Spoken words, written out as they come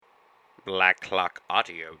Black Clock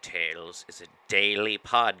Audio Tales is a daily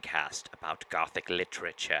podcast about Gothic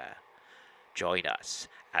literature. Join us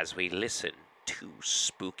as we listen to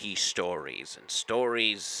spooky stories and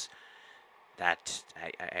stories that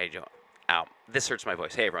I don't. This hurts my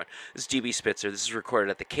voice. Hey everyone, this is DB Spitzer. This is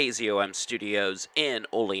recorded at the KZOM studios in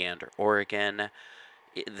Oleander, Oregon.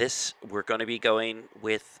 We're going to be going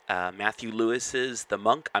with Matthew Lewis's The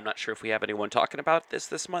Monk. I'm not sure if we have anyone talking about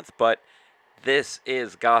this month, but this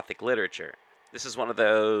is Gothic literature. This is one of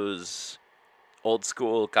those old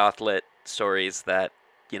school Gothlit stories that,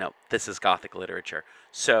 this is Gothic literature.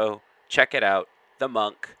 So check it out. The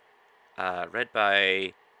Monk, read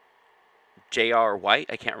by J.R.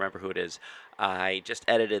 White. I can't remember who it is. I just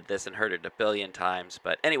edited this and heard it a billion times.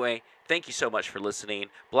 But anyway, thank you so much for listening.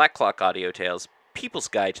 Black Clock Audio Tales, People's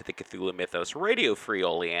Guide to the Cthulhu Mythos, Radio Free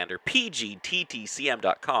Oleander,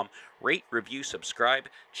 PGTTCM.com. Rate, review, subscribe,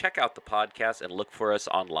 check out the podcast, and look for us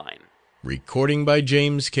online. Recording by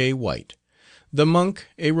James K. White. The Monk,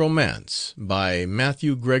 a Romance by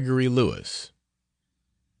Matthew Gregory Lewis.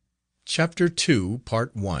 Chapter 2,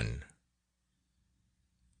 Part 1.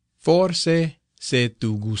 Forse, se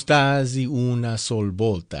tu gustasi una sol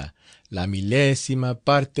volta, la millesima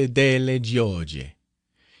parte delle gioie,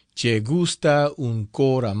 che gusta un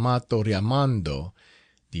cor amato riamando,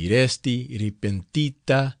 diresti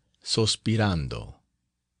ripentita sospirando.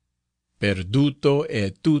 Perduto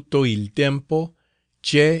è tutto il tempo,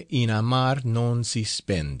 che in amar non si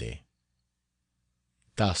spende.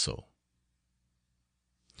 Tasso.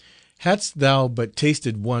 Hadst thou but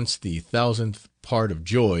tasted once the thousandth part of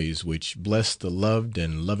joys which bless the loved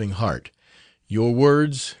and loving heart, your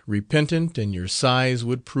words repentant and your sighs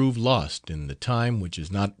would prove lost in the time which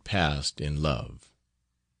is not passed in love.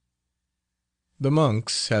 The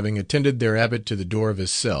monks, having attended their abbot to the door of his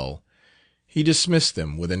cell, he dismissed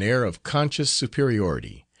them with an air of conscious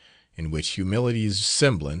superiority, in which humility's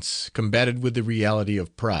semblance combated with the reality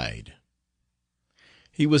of pride.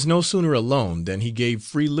 He was no sooner alone than he gave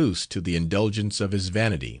free loose to the indulgence of his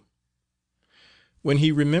vanity. When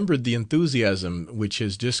he remembered the enthusiasm which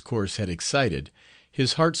his discourse had excited,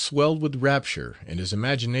 his heart swelled with rapture, and his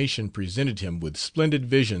imagination presented him with splendid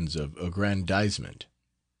visions of aggrandizement.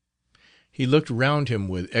 He looked round him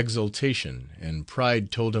with exultation, and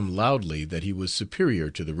pride told him loudly that he was superior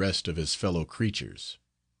to the rest of his fellow creatures.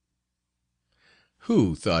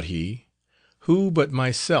 Who, thought he, who but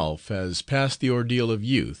myself has passed the ordeal of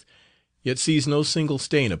youth, yet sees no single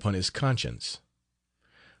stain upon his conscience?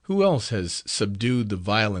 Who else has subdued the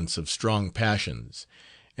violence of strong passions,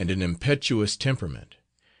 and an impetuous temperament,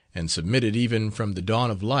 and submitted even from the dawn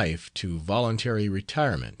of life to voluntary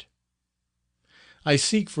retirement? I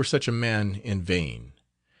seek for such a man in vain.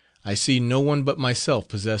 I see no one but myself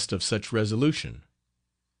possessed of such resolution.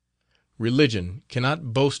 Religion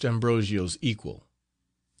cannot boast Ambrosio's equal.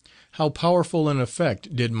 How powerful an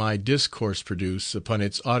effect did my discourse produce upon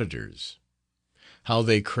its auditors! How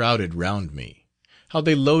they crowded round me! How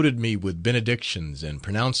they loaded me with benedictions, and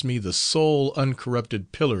pronounced me the sole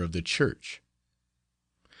uncorrupted pillar of the church!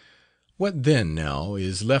 What then, now,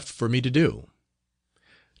 is left for me to do?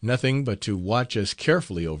 Nothing but to watch as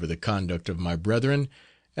carefully over the conduct of my brethren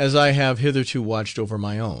as I have hitherto watched over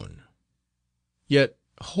my own. Yet,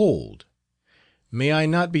 hold! May I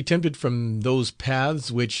not be tempted from those paths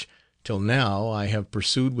which, till now, I have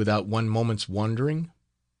pursued without one moment's wandering?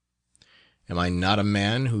 Am I not a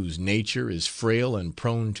man whose nature is frail and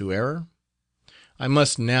prone to error? I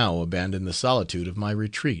must now abandon the solitude of my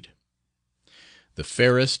retreat. The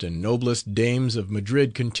fairest and noblest dames of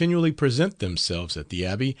Madrid continually present themselves at the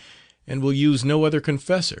Abbey, and will use no other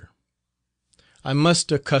confessor. I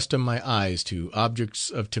must accustom my eyes to objects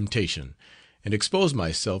of temptation, and expose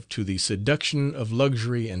myself to the seduction of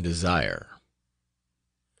luxury and desire.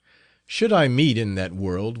 Should I meet in that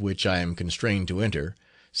world which I am constrained to enter,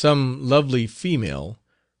 some lovely female,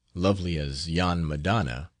 lovely as yon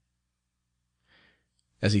Madonna.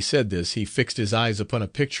 As he said this, he fixed his eyes upon a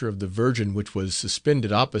picture of the Virgin which was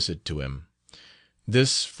suspended opposite to him.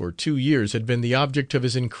 This, for 2 years, had been the object of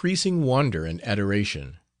his increasing wonder and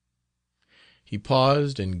adoration. He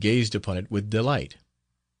paused and gazed upon it with delight.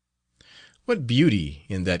 "What beauty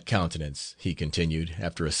in that countenance!" he continued,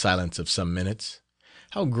 after a silence of some minutes.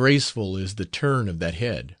 "How graceful is the turn of that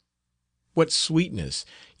head! What sweetness,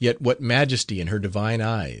 yet what majesty in her divine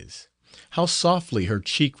eyes! How softly her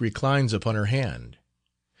cheek reclines upon her hand!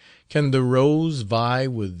 Can the rose vie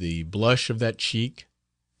with the blush of that cheek?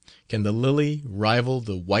 Can the lily rival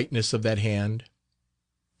the whiteness of that hand?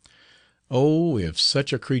 Oh, if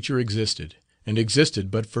such a creature existed, and existed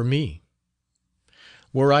but for me!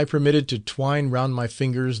 Were I permitted to twine round my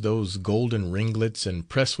fingers those golden ringlets, and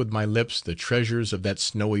press with my lips the treasures of that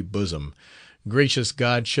snowy bosom, gracious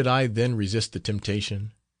God, should I then resist the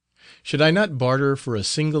temptation? Should I not barter for a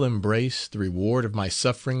single embrace the reward of my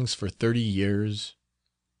sufferings for 30 years?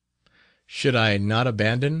 Should I not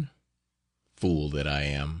abandon? Fool that I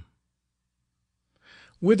am!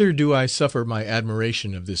 Whither do I suffer my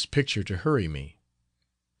admiration of this picture to hurry me?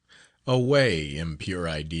 Away, impure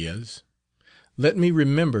ideas! Let me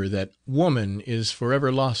remember that woman is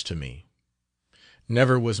forever lost to me.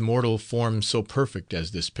 Never was mortal form so perfect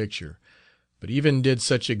as this picture, but even did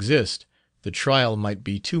such exist, the trial might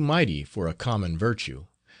be too mighty for a common virtue,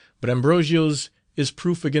 but Ambrosio's is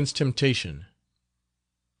proof against temptation.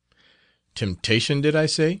 Temptation, did I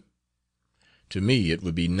say? To me it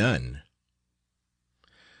would be none.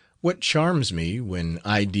 What charms me, when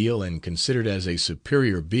ideal and considered as a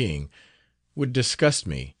superior being, would disgust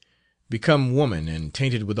me, become woman and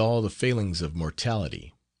tainted with all the failings of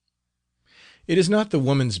mortality. It is not the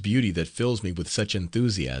woman's beauty that fills me with such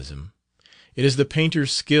enthusiasm. It is the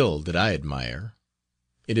painter's skill that I admire.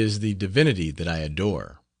 It is the divinity that I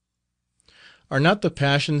adore. Are not the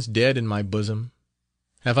passions dead in my bosom?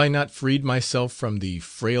 Have I not freed myself from the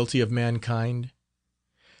frailty of mankind?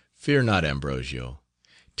 Fear not, Ambrosio.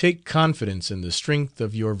 Take confidence in the strength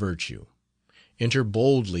of your virtue. Enter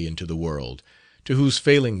boldly into the world, to whose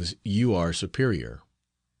failings you are superior.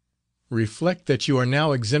 Reflect that you are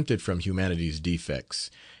now exempted from humanity's defects,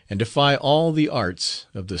 and defy all the arts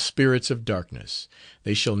of the spirits of darkness.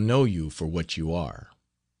 They shall know you for what you are.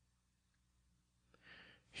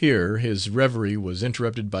 Here his reverie was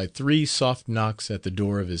interrupted by 3 soft knocks at the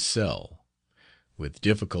door of his cell. With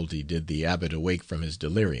difficulty did the abbot awake from his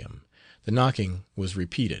delirium. The knocking was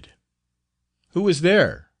repeated. "Who is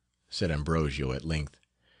there?" said Ambrosio at length.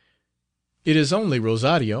 "It is only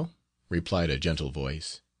Rosario," replied a gentle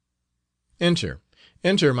voice. "Enter,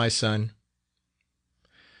 enter, my son."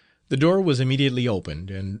 The door was immediately opened,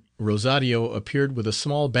 and Rosario appeared with a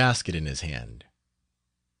small basket in his hand.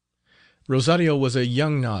 Rosario was a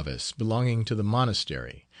young novice belonging to the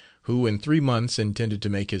monastery, who in 3 months intended to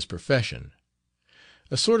make his profession.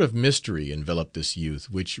 A sort of mystery enveloped this youth,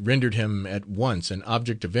 which rendered him at once an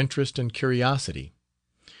object of interest and curiosity.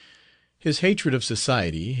 His hatred of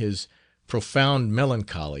society, his profound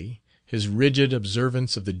melancholy, his rigid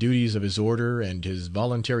observance of the duties of his order, and his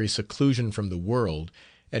voluntary seclusion from the world,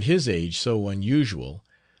 at his age so unusual,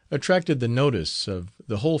 attracted the notice of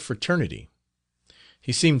the whole fraternity.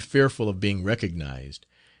 He seemed fearful of being recognized,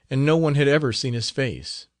 and no one had ever seen his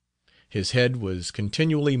face. His head was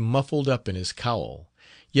continually muffled up in his cowl,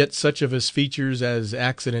 yet such of his features as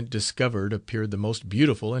accident discovered appeared the most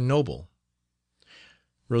beautiful and noble.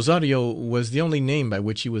 Rosario was the only name by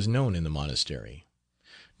which he was known in the monastery.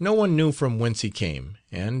 No one knew from whence he came,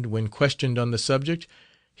 and, when questioned on the subject,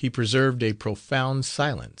 he preserved a profound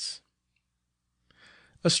silence.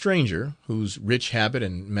 A stranger, whose rich habit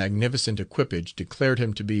and magnificent equipage declared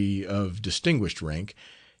him to be of distinguished rank,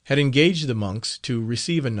 had engaged the monks to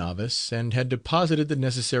receive a novice, and had deposited the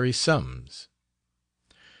necessary sums.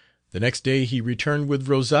 The next day he returned with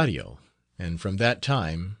Rosario, and from that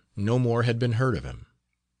time no more had been heard of him.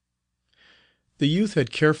 The youth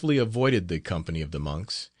had carefully avoided the company of the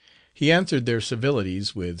monks. He answered their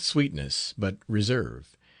civilities with sweetness but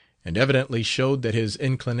reserve, and evidently showed that his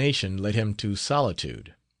inclination led him to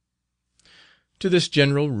solitude. To this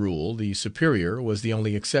general rule the superior was the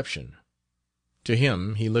only exception. To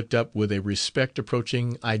him he looked up with a respect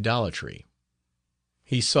approaching idolatry.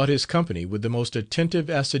 He sought his company with the most attentive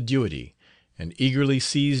assiduity, and eagerly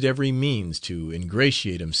seized every means to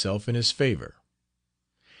ingratiate himself in his favour.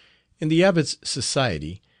 In the abbot's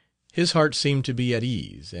society his heart seemed to be at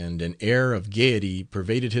ease, and an air of gaiety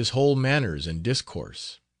pervaded his whole manners and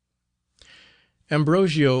discourse.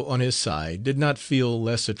 Ambrosio, on his side, did not feel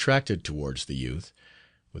less attracted towards the youth.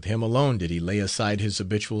 With him alone did he lay aside his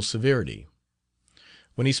habitual severity.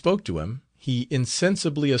 When he spoke to him, he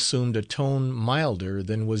insensibly assumed a tone milder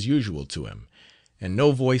than was usual to him, and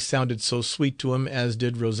no voice sounded so sweet to him as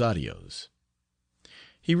did Rosario's.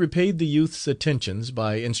 He repaid the youth's attentions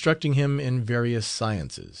by instructing him in various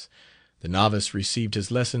sciences. The novice received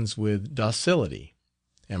his lessons with docility.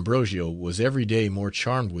 Ambrosio was every day more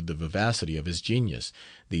charmed with the vivacity of his genius,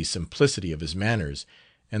 the simplicity of his manners,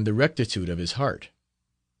 and the rectitude of his heart.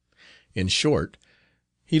 In short,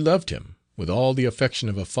 he loved him with all the affection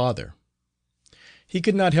of a father. He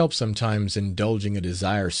could not help sometimes indulging a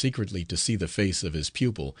desire secretly to see the face of his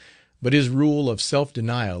pupil, but his rule of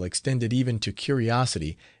self-denial extended even to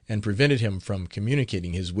curiosity, and prevented him from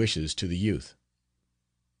communicating his wishes to the youth.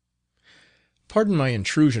 "Pardon my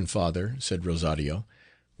intrusion, father," said Rosario.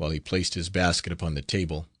 while he placed his basket upon the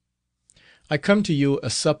table, "I come to you a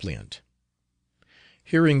suppliant.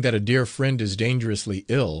 Hearing that a dear friend is dangerously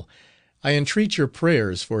ill, I entreat your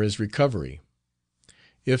prayers for his recovery.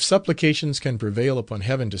 If supplications can prevail upon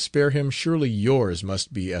heaven to spare him, surely yours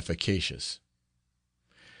must be efficacious.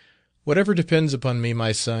 Whatever depends upon me,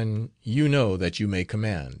 my son, you know that you may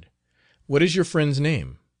command. What is your friend's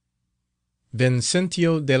name?"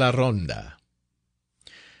 "Vincentio de la Ronda."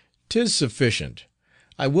 "'Tis sufficient.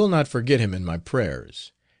 I will not forget him in my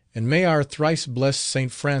prayers, and may our thrice blessed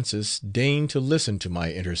St. Francis deign to listen to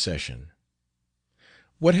my intercession.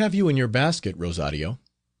 What have you in your basket, Rosario?"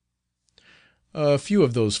 "A few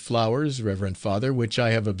of those flowers, reverend father, which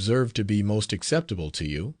I have observed to be most acceptable to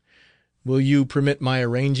you. Will you permit my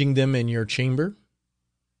arranging them in your chamber?"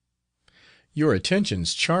 "Your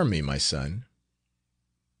attentions charm me, my son."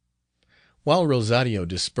 While Rosario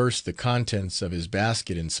dispersed the contents of his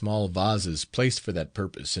basket in small vases placed for that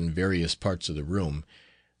purpose in various parts of the room,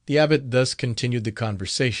 the abbot thus continued the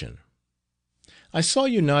conversation: "I saw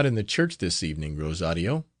you not in the church this evening,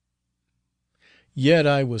 Rosario." "Yet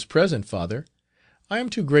I was present, father. I am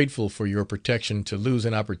too grateful for your protection to lose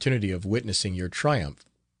an opportunity of witnessing your triumph."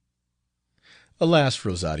 "Alas,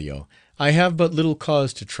 Rosario, I have but little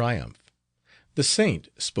cause to triumph. The saint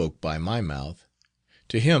spoke by my mouth.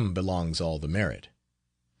 To him belongs all the merit.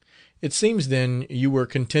 It seems, then, you were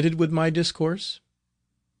contented with my discourse?"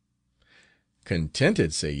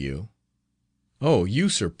 "Contented, say you? Oh, you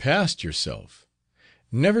surpassed yourself.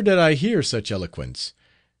 Never did I hear such eloquence,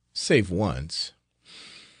 save once."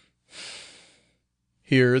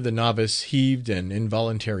 Here the novice heaved an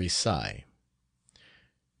involuntary sigh.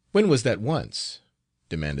 "When was that once?"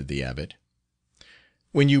 demanded the abbot.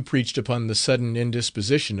 "When you preached upon the sudden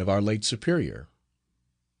indisposition of our late superior."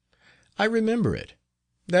 "I remember it.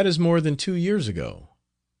 That is more than 2 years ago.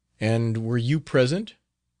 And were you present?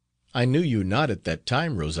 I knew you not at that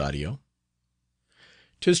time, Rosario."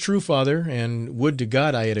 "'Tis true, father, and would to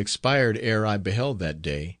God I had expired ere I beheld that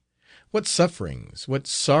day. What sufferings, what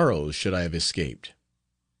sorrows should I have escaped!"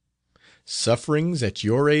 "Sufferings at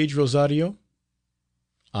your age, Rosario?"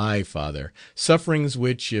 "Ay, father, sufferings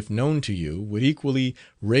which, if known to you, would equally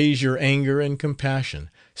raise your anger and compassion,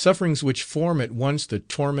 sufferings which form at once the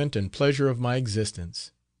torment and pleasure of my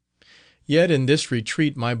existence. Yet in this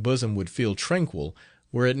retreat my bosom would feel tranquil,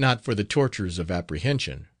 were it not for the tortures of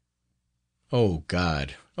apprehension. Oh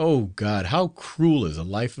God! How cruel is a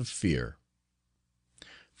life of fear!"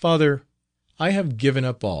 "Father, I have given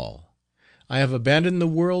up all. I have abandoned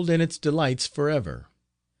the world and its delights forever.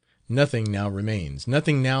 Nothing now remains,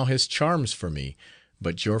 nothing now has charms for me,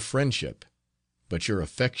 but your friendship, but your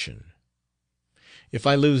affection. If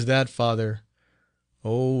I lose that, father,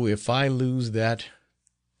 oh, if I lose that,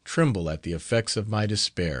 tremble at the effects of my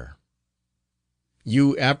despair."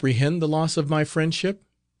 "You apprehend the loss of my friendship?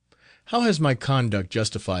 How has my conduct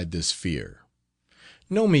justified this fear?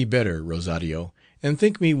 Know me better, Rosario, and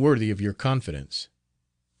think me worthy of your confidence.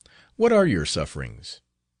 What are your sufferings?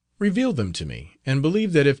 Reveal them to me, and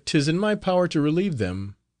believe that if 'tis in my power to relieve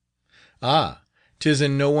them—" "Ah, 'tis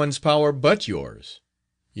in no one's power but yours.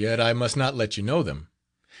 Yet I must not let you know them.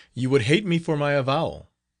 You would hate me for my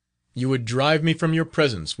avowal. You would drive me from your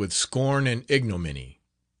presence with scorn and ignominy."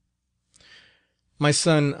 "My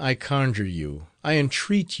son, I conjure you, I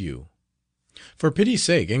entreat you. For pity's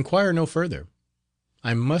sake, inquire no further.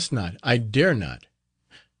 I must not, I dare not.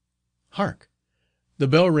 Hark! The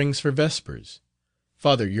bell rings for vespers.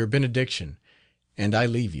 Father, your benediction, and I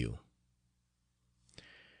leave you."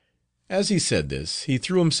 As he said this, he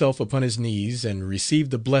threw himself upon his knees and received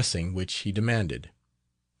the blessing which he demanded.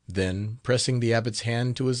 Then, pressing the abbot's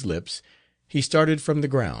hand to his lips, he started from the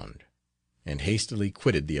ground, and hastily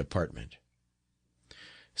quitted the apartment.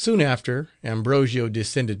 Soon after, Ambrosio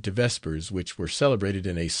descended to vespers, which were celebrated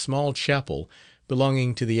in a small chapel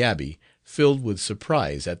belonging to the abbey, filled with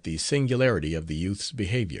surprise at the singularity of the youth's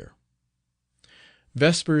behaviour.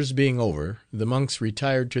 Vespers being over, the monks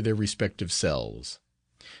retired to their respective cells.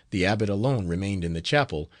 The abbot alone remained in the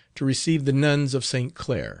chapel to receive the nuns of St.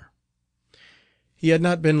 Clair. He had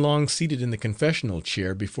not been long seated in the confessional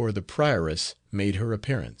chair before the prioress made her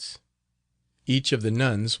appearance. Each of the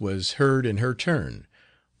nuns was heard in her turn,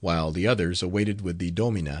 while the others awaited with the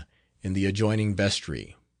domina in the adjoining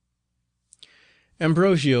vestry.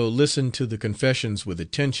 Ambrosio listened to the confessions with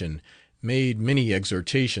attention, made many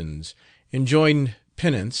exhortations, enjoined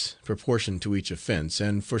penance proportioned to each offence,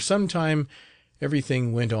 and for some time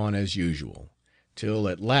everything went on as usual, till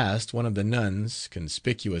at last one of the nuns,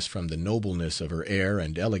 conspicuous from the nobleness of her air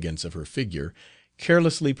and elegance of her figure,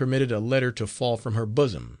 carelessly permitted a letter to fall from her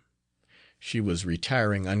bosom. She was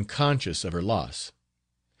retiring unconscious of her loss.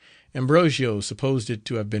 Ambrosio supposed it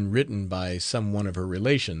to have been written by some one of her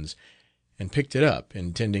relations, and picked it up,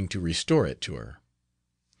 intending to restore it to her.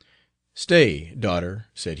 "Stay, daughter,"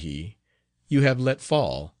 said he, "you have let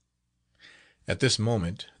fall." At this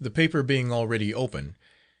moment, the paper being already open,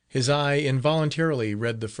 his eye involuntarily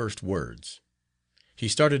read the first words. He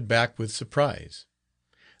started back with surprise.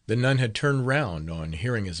 The nun had turned round on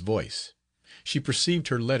hearing his voice. She perceived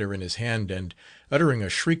her letter in his hand, and, uttering a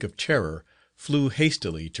shriek of terror, flew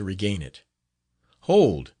hastily to regain it.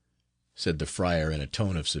 "Hold!" said the friar in a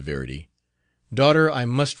tone of severity. "Daughter, I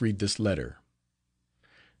must read this letter."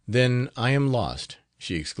 "Then I am lost,"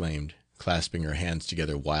 she exclaimed, clasping her hands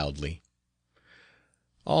together wildly.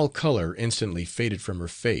 All color instantly faded from her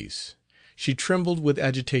face. She trembled with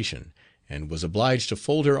agitation, and was obliged to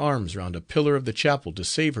fold her arms round a pillar of the chapel to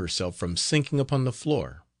save herself from sinking upon the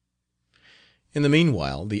floor. In the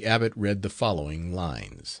meanwhile the abbot read the following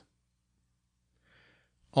lines: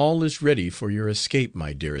 "All is ready for your escape,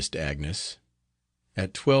 my dearest Agnes.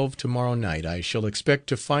 At 12 tomorrow night I shall expect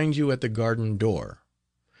to find you at the garden door.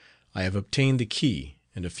 I have obtained the key,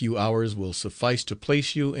 and a few hours will suffice to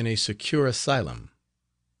place you in a secure asylum.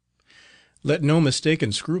 Let no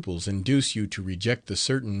mistaken scruples induce you to reject the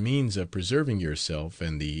certain means of preserving yourself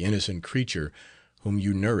and the innocent creature whom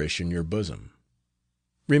you nourish in your bosom.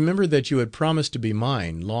 Remember that you had promised to be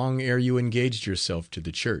mine long ere you engaged yourself to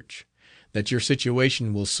the church, that your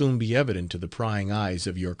situation will soon be evident to the prying eyes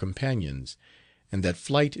of your companions, and that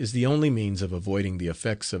flight is the only means of avoiding the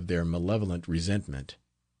effects of their malevolent resentment.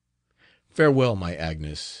 Farewell, my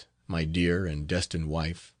Agnes, my dear and destined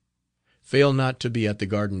wife. Fail not to be at the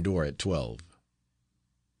garden door at 12.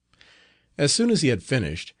 As soon as he had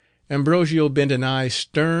finished, Ambrosio bent an eye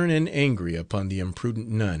stern and angry upon the imprudent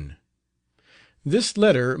nun. "This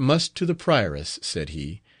letter must to the prioress," said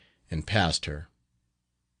he, and passed her.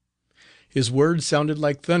 His words sounded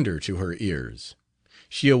like thunder to her ears.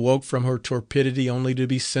 She awoke from her torpidity only to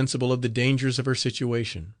be sensible of the dangers of her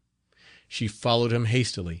situation. She followed him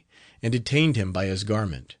hastily, and detained him by his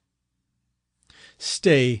garment.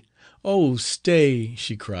 "Stay, oh stay!"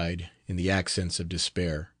 she cried, in the accents of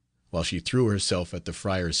despair, while she threw herself at the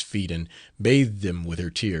friar's feet and bathed them with her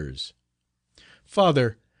tears.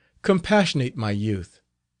 "Father, compassionate my youth.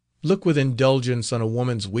 Look with indulgence on a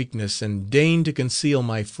woman's weakness, and deign to conceal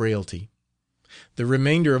my frailty. The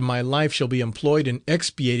remainder of my life shall be employed in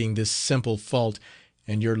expiating this simple fault,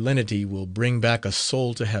 and your lenity will bring back a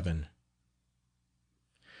soul to heaven."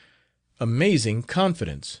 Amazing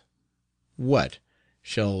confidence! What!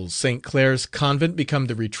 Shall St. Clair's Convent become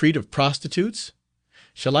the retreat of prostitutes?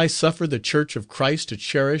 Shall I suffer the Church of Christ to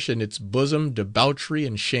cherish in its bosom debauchery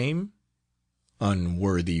and shame?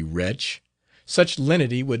 Unworthy wretch! Such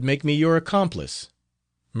lenity would make me your accomplice.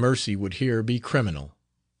 Mercy would here be criminal.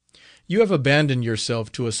 You have abandoned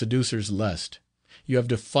yourself to a seducer's lust. You have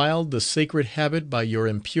defiled the sacred habit by your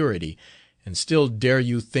impurity, and still dare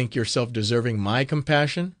you think yourself deserving my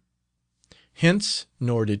compassion? Hence,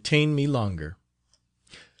 nor detain me longer.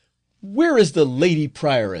 Where is the lady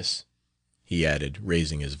prioress?" he added,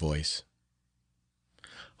 raising his voice.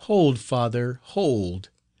 "Hold, father, hold.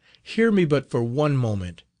 Hear me but for one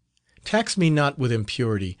moment. Tax me not with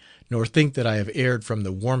impurity, nor think that I have erred from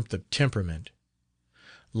the warmth of temperament.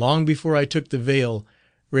 Long before I took the veil,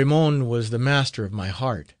 Raymond was the master of my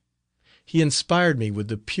heart. He inspired me with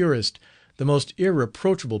the purest, the most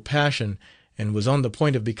irreproachable passion, and was on the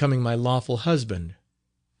point of becoming my lawful husband.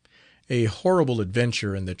 A horrible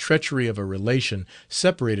adventure and the treachery of a relation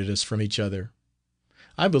separated us from each other.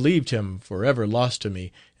 I believed him for ever lost to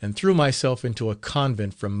me, and threw myself into a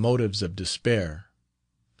convent from motives of despair.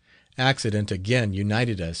 Accident again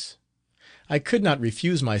united us. I could not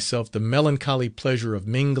refuse myself the melancholy pleasure of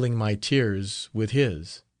mingling my tears with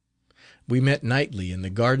his. We met nightly in the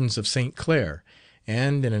gardens of St. Clair,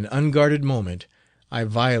 and, in an unguarded moment, I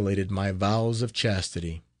violated my vows of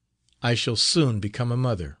chastity. I shall soon become a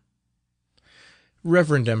mother.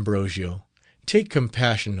 Reverend Ambrosio, take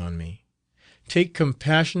compassion on me. Take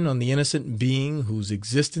compassion on the innocent being whose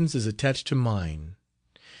existence is attached to mine.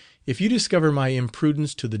 If you discover my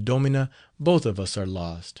imprudence to the domina, both of us are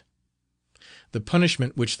lost. The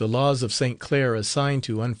punishment which the laws of St. Clair assign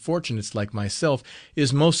to unfortunates like myself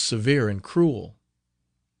is most severe and cruel.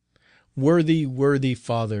 Worthy, worthy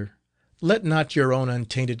father, let not your own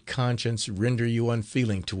untainted conscience render you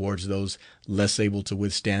unfeeling towards those less able to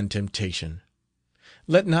withstand temptation.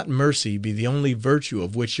 Let not mercy be the only virtue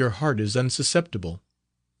of which your heart is unsusceptible.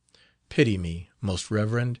 Pity me, most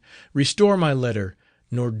reverend, restore my letter,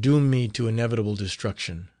 nor doom me to inevitable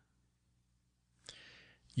destruction.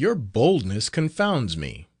 Your boldness confounds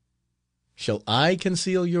me. Shall I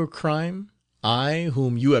conceal your crime? I,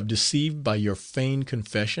 whom you have deceived by your feigned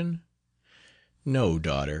confession? No,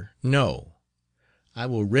 daughter, no. I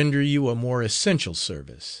will render you a more essential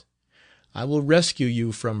service. I will rescue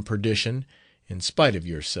you from perdition in spite of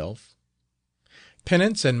yourself.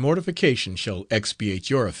 Penance and mortification shall expiate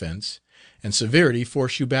your offense, and severity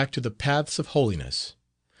force you back to the paths of holiness.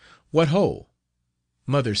 What ho!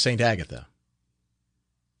 Mother St. Agatha.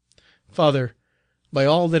 Father, by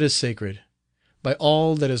all that is sacred, by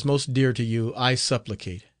all that is most dear to you, I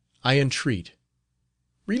supplicate, I entreat.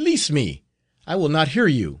 Release me! I will not hear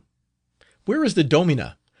you. Where is the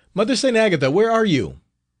Domina? Mother St. Agatha, where are you?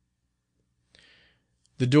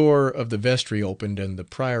 The door of the vestry opened, and the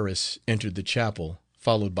prioress entered the chapel,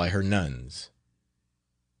 followed by her nuns.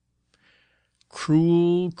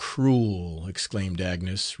 Cruel, cruel! Exclaimed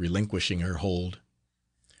Agnes, relinquishing her hold.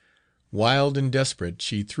 Wild and desperate,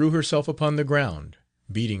 she threw herself upon the ground,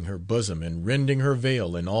 beating her bosom and rending her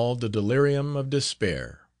veil in all the delirium of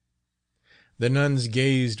despair. The nuns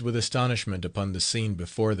gazed with astonishment upon the scene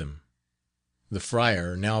before them. The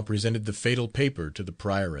friar now presented the fatal paper to the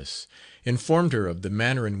prioress, informed her of the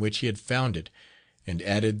manner in which he had found it, and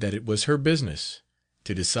added that it was her business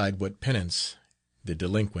to decide what penance the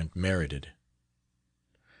delinquent merited.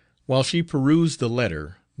 While she perused the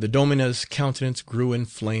letter, the Domina's countenance grew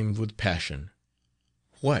inflamed with passion.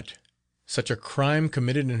 What! Such a crime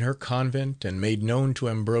committed in her convent, and made known to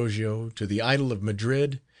Ambrosio, to the idol of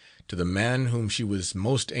Madrid, to the man whom she was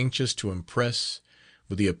most anxious to impress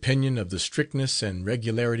with the opinion of the strictness and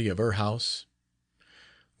regularity of her house?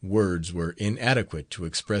 Words were inadequate to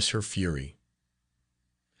express her fury.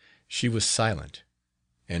 She was silent,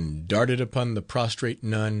 and darted upon the prostrate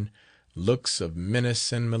nun looks of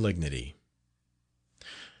menace and malignity.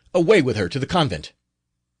 "Away with her to the convent,"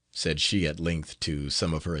 said she at length to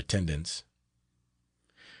some of her attendants.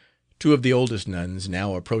 Two of the oldest nuns,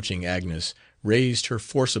 now approaching Agnes, raised her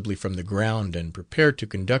forcibly from the ground, and prepared to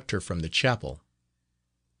conduct her from the chapel.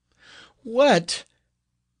 "What!"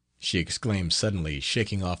 she exclaimed suddenly,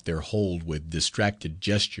 shaking off their hold with distracted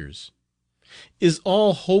gestures. "Is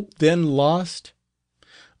all hope then lost?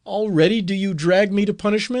 Already do you drag me to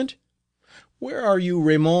punishment? Where are you,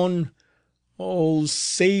 Raymond? Oh,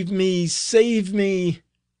 save me, save me!"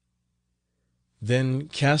 Then,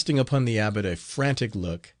 casting upon the abbot a frantic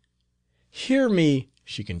look, "Hear me,"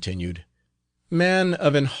 she continued, "man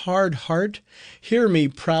of an hard heart, hear me,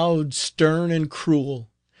 proud, stern, and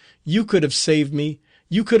cruel. You could have saved me,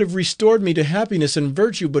 you could have restored me to happiness and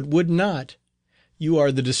virtue, but would not. You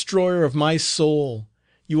are the destroyer of my soul,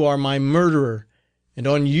 you are my murderer, and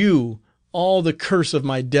on you all the curse of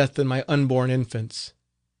my death and my unborn infants.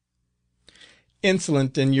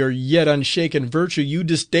 Insolent in your yet unshaken virtue, you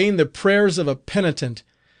disdain the prayers of a penitent,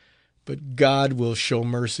 but God will show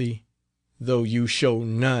mercy, though you show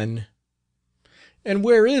none. And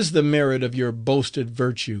where is the merit of your boasted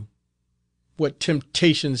virtue? What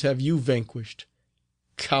temptations have you vanquished?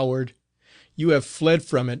 Coward, you have fled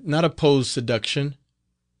from it, not opposed seduction.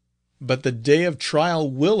 But the day of trial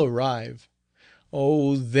will arrive.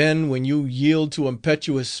 Oh, then, when you yield to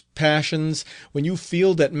impetuous passions, when you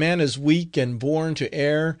feel that man is weak and born to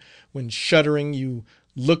err, when shuddering you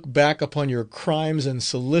look back upon your crimes and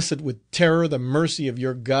solicit with terror the mercy of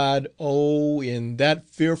your God, oh, in that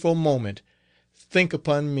fearful moment, think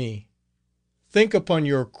upon me, think upon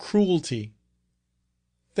your cruelty,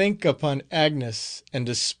 think upon Agnes, and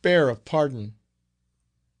despair of pardon."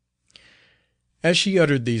 As she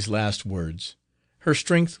uttered these last words, her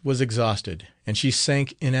strength was exhausted, and she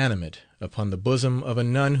sank inanimate upon the bosom of a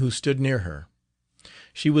nun who stood near her.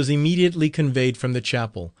 She was immediately conveyed from the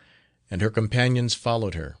chapel, and her companions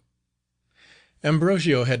followed her.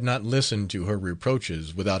 Ambrosio had not listened to her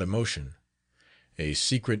reproaches without emotion. A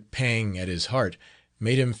secret pang at his heart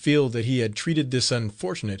made him feel that he had treated this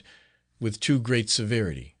unfortunate with too great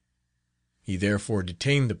severity. He therefore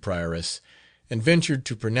detained the prioress, and ventured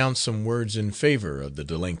to pronounce some words in favour of the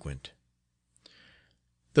delinquent.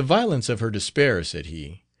 "The violence of her despair," said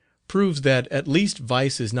he, "proves that at least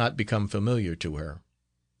vice is not become familiar to her.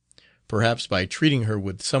 Perhaps by treating her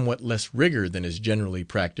with somewhat less rigour than is generally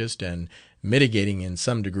practised, and mitigating in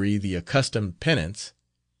some degree the accustomed penance—"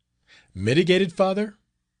 "Mitigated, father?"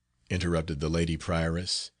 interrupted the lady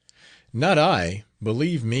prioress. "Not I,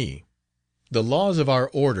 believe me. The laws of our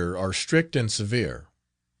order are strict and severe.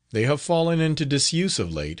 They have fallen into disuse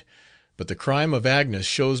of late, but the crime of Agnes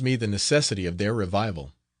shows me the necessity of their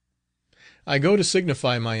revival. I go to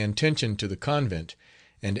signify my intention to the convent,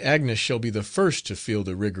 and Agnes shall be the first to feel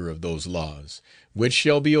the rigour of those laws, which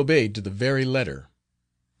shall be obeyed to the very letter.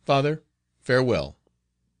 Father, farewell."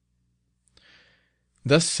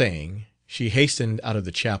 Thus saying, she hastened out of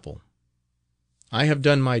the chapel. I have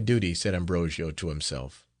done my duty, said Ambrosio to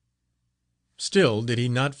himself. Still did he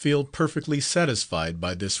not feel perfectly satisfied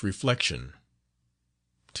by this reflection.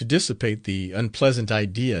 To dissipate the unpleasant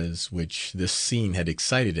ideas which this scene had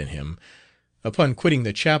excited in him, upon quitting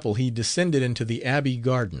the chapel he descended into the Abbey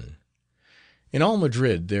garden. In all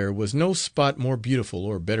Madrid there was no spot more beautiful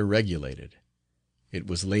or better regulated. It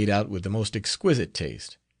was laid out with the most exquisite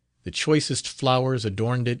taste. The choicest flowers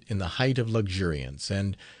adorned it in the height of luxuriance,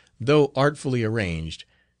 and, though artfully arranged,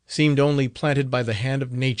 seemed only planted by the hand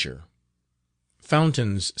of nature.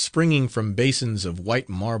 Fountains springing from basins of white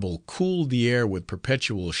marble cooled the air with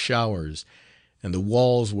perpetual showers, and the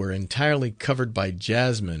walls were entirely covered by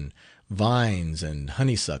jasmine, vines, and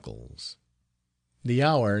honeysuckles. The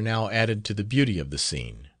hour now added to the beauty of the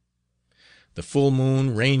scene. The full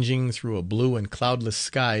moon, ranging through a blue and cloudless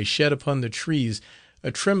sky, shed upon the trees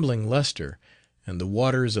a trembling lustre, and the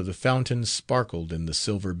waters of the fountain sparkled in the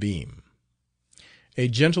silver beam. A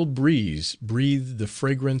gentle breeze breathed the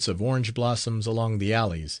fragrance of orange blossoms along the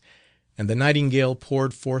alleys, and the nightingale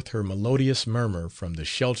poured forth her melodious murmur from the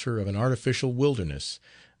shelter of an artificial wilderness.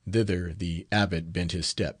 Thither the abbot bent his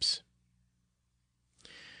steps.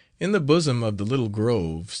 In the bosom of the little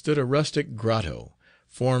grove stood a rustic grotto,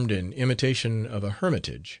 formed in imitation of a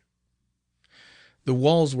hermitage. The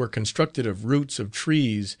walls were constructed of roots of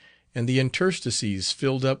trees, and the interstices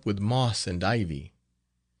filled up with moss and ivy.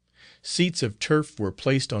 Seats of turf were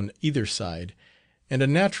placed on either side, and a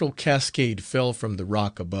natural cascade fell from the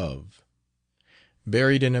rock above.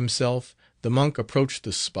 Buried in himself, the monk approached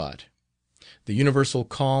the spot. The universal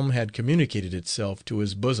calm had communicated itself to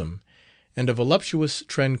his bosom, and a voluptuous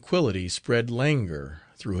tranquillity spread languor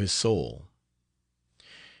through his soul.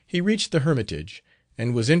 He reached the hermitage,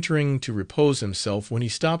 and was entering to repose himself when he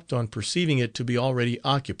stopped on perceiving it to be already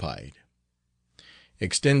occupied.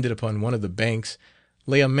 Extended upon one of the banks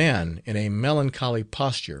lay a man in a melancholy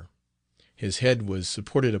posture. His head was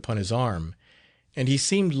supported upon his arm, and he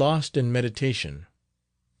seemed lost in meditation.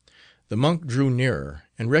 The monk drew nearer,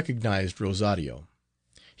 and recognized Rosario.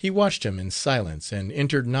 He watched him in silence, and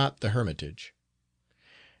entered not the hermitage.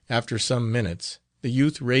 After some minutes the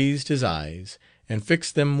youth raised his eyes, and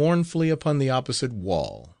fixed them mournfully upon the opposite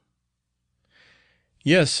wall.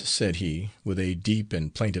 "Yes," said he, with a deep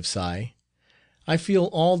and plaintive sigh, "I feel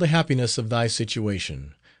all the happiness of thy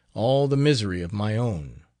situation, all the misery of my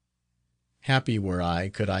own. Happy were I,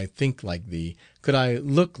 could I think like thee, could I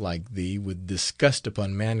look like thee with disgust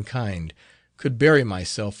upon mankind, could bury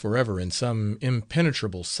myself forever in some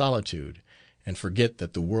impenetrable solitude, and forget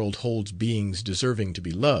that the world holds beings deserving to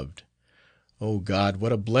be loved. O God,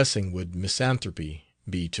 what a blessing would misanthropy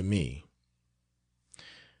be to me!"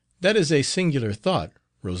 "That is a singular thought,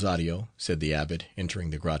 Rosario," said the abbot,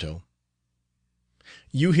 entering the grotto.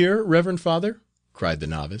 "You here, reverend father?" cried the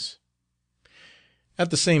novice.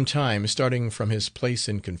 At the same time, starting from his place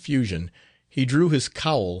in confusion, he drew his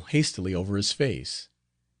cowl hastily over his face.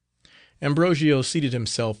 Ambrosio seated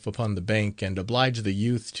himself upon the bank, and obliged the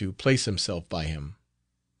youth to place himself by him.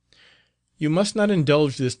 "You must not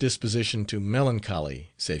indulge this disposition to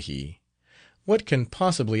melancholy," said he. "What can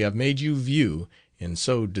possibly have made you view, in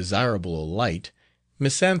so desirable a light,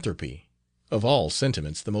 misanthropy, of all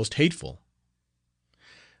sentiments the most hateful?"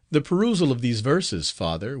 "The perusal of these verses,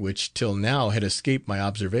 father, which till now had escaped my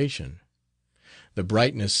observation. The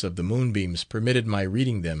brightness of the moonbeams permitted my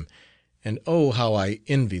reading them, and oh, how I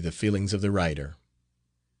envy the feelings of the writer."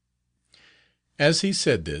 As he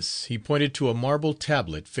said this, he pointed to a marble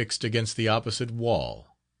tablet fixed against the opposite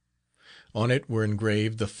wall. On it were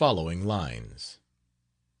engraved the following lines: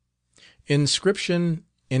 INSCRIPTION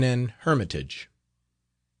in an Hermitage.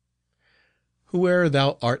 Whoe'er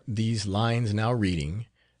thou art these lines now reading,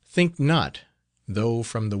 think not, though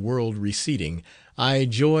from the world receding, I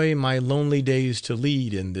joy my lonely days to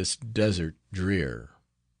lead in this desert drear,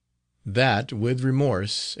 that with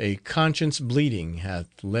remorse, a conscience bleeding,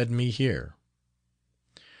 hath led me here.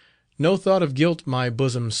 No thought of guilt my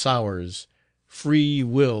bosom sours, free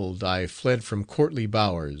willed I fled from courtly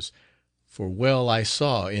bowers, for well I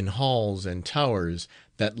saw in halls and towers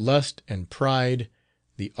that lust and pride,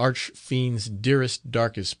 the arch fiend's dearest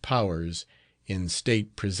darkest powers, in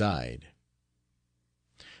state preside.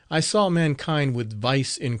 I saw mankind with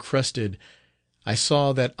vice encrusted, I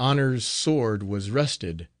saw that honor's sword was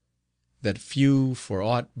rusted, that few for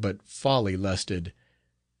aught but folly lusted,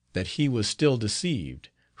 that he was still deceived,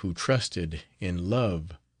 who trusted in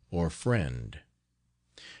love or friend,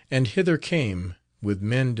 and hither came, with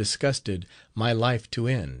men disgusted, my life to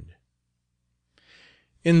end.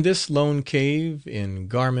 In this lone cave, in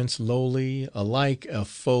garments lowly, alike a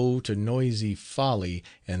foe to noisy folly,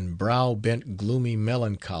 and brow bent gloomy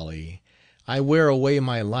melancholy, I wear away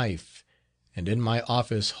my life, and in my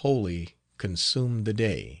office wholly consume the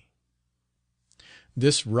day.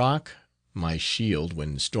 This rock, my shield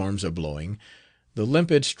when storms are blowing, the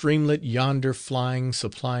limpid streamlet yonder flying,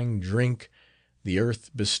 supplying drink, the earth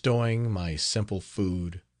bestowing my simple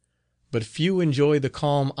food, but few enjoy the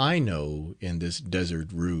calm I know in this desert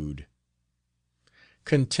rude.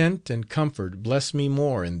 Content and comfort bless me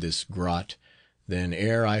more in this grot than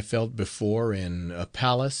e'er I felt before in a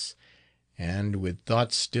palace, and with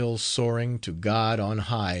thoughts still soaring to God on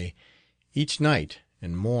high, each night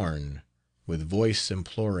and morn with voice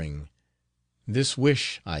imploring, this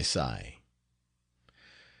wish I sigh.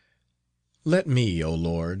 Let me, O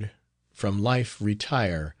Lord, from life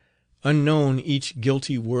retire, unknown each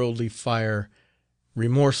guilty worldly fire,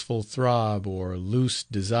 remorseful throb or loose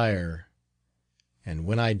desire, and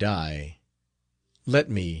when I die, let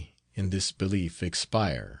me in this belief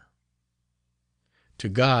expire. To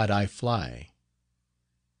God I fly.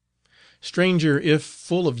 Stranger, if,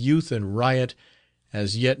 full of youth and riot,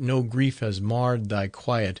 as yet no grief has marred thy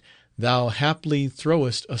quiet, thou haply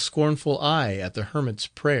throwest a scornful eye at the hermit's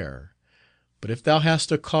prayer, but if thou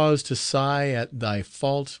hast a cause to sigh at thy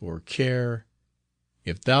fault or care,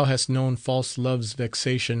 if thou hast known false love's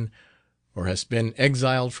vexation, or hast been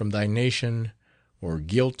exiled from thy nation, or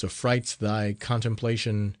guilt affrights thy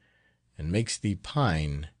contemplation, and makes thee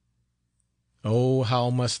pine, oh,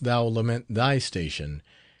 how must thou lament thy station,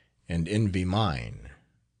 and envy mine.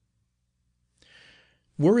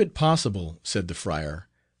 Were it possible, said the friar,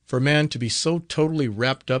 for man to be so totally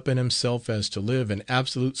wrapped up in himself as to live in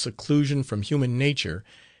absolute seclusion from human nature,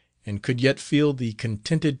 and could yet feel the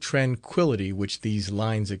contented tranquillity which these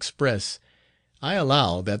lines express, I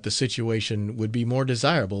allow that the situation would be more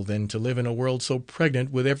desirable than to live in a world so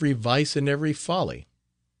pregnant with every vice and every folly.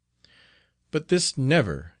 But this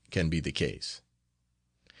never can be the case.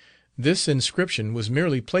 This inscription was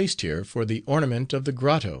merely placed here for the ornament of the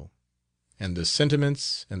grotto, and the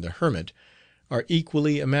sentiments and the hermit are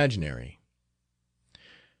equally imaginary.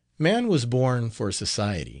 Man was born for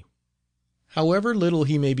society. However little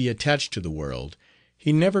he may be attached to the world,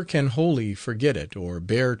 he never can wholly forget it, or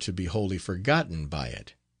bear to be wholly forgotten by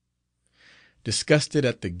it. Disgusted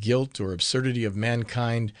at the guilt or absurdity of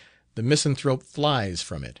mankind, the misanthrope flies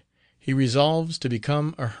from it. He resolves to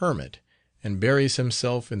become a hermit, and buries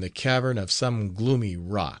himself in the cavern of some gloomy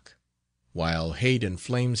rock. While hate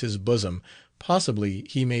inflames his bosom, possibly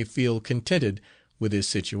he may feel contented with his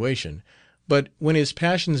situation, but when his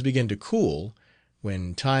passions begin to cool,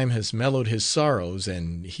 when time has mellowed his sorrows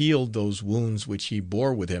and healed those wounds which he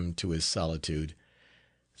bore with him to his solitude,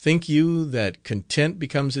 think you that content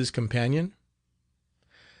becomes his companion?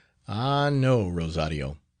 Ah, no,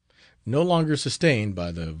 Rosario. No longer sustained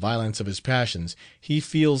by the violence of his passions, he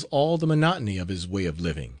feels all the monotony of his way of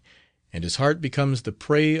living, and his heart becomes the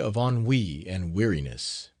prey of ennui and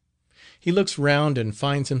weariness. He looks round and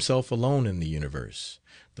finds himself alone in the universe.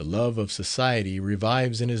 The love of society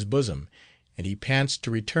revives in his bosom, and he pants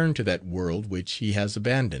to return to that world which he has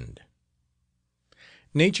abandoned.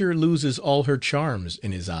 Nature loses all her charms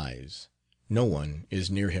in his eyes. No one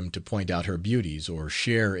is near him to point out her beauties, or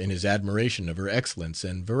share in his admiration of her excellence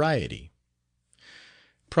and variety.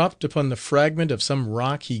 Propped upon the fragment of some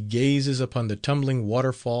rock, he gazes upon the tumbling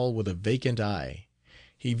waterfall with a vacant eye.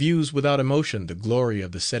 He views without emotion the glory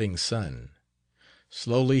of the setting sun.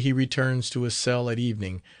 Slowly he returns to his cell at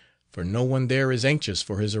evening, for no one there is anxious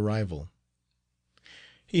for his arrival.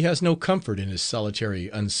 He has no comfort in his solitary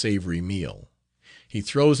unsavory meal. He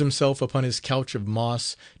throws himself upon his couch of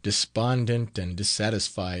moss, despondent and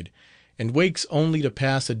dissatisfied, and wakes only to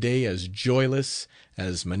pass a day as joyless,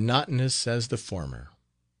 as monotonous as the former.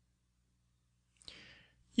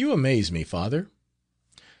 You amaze me, Father.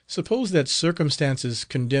 Suppose that circumstances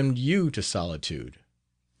condemned you to solitude.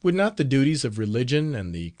 Would not the duties of religion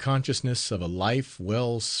and the consciousness of a life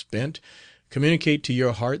well spent communicate to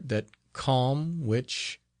your heart that calm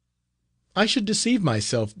which— I should deceive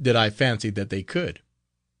myself did I fancy that they could.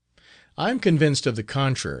 I am convinced of the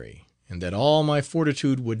contrary, and that all my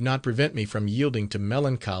fortitude would not prevent me from yielding to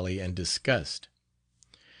melancholy and disgust.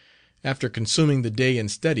 After consuming the day in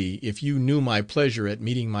study, if you knew my pleasure at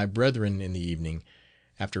meeting my brethren in the evening,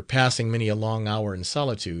 after passing many a long hour in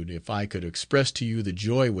solitude, if I could express to you the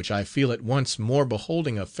joy which I feel at once more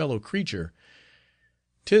beholding a fellow creature,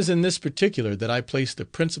 'tis in this particular that I place the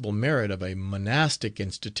principal merit of a monastic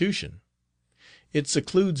institution. It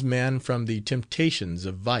secludes man from the temptations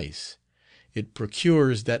of vice. It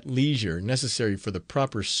procures that leisure necessary for the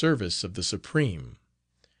proper service of the Supreme.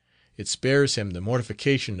 It spares him the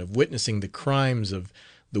mortification of witnessing the crimes of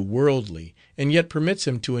the worldly, and yet permits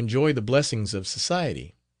him to enjoy the blessings of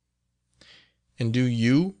society. And do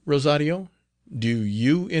you, Rosario, do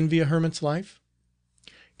you envy a hermit's life?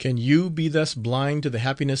 Can you be thus blind to the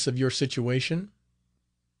happiness of your situation?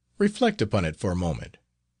 Reflect upon it for a moment.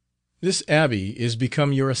 This abbey is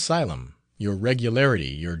become your asylum. Your regularity,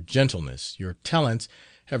 your gentleness, your talents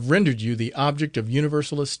have rendered you the object of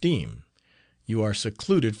universal esteem. You are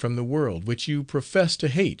secluded from the world, which you profess to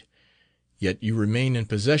hate, yet you remain in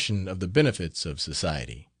possession of the benefits of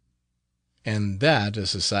society, and that a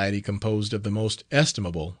society composed of the most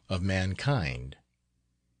estimable of mankind.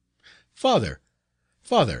 Father,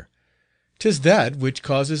 father, 'tis that which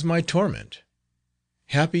causes my torment.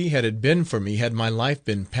 Happy had it been for me had my life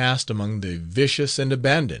been passed among the vicious and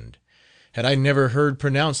abandoned, had I never heard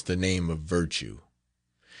pronounced the name of virtue.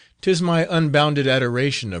 'Tis my unbounded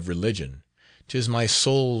adoration of religion, 'tis my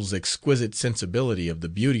soul's exquisite sensibility of the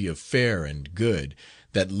beauty of fair and good,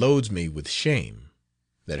 that loads me with shame,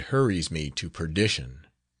 that hurries me to perdition.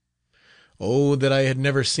 Oh, that I had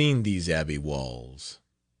never seen these abbey walls!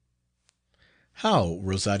 How,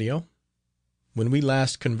 Rosario? When we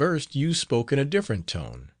last conversed you spoke in a different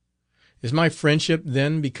tone. Is my friendship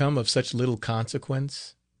then become of such little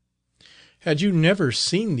consequence? Had you never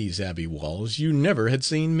seen these abbey walls, you never had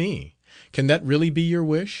seen me. Can that really be your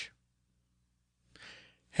wish?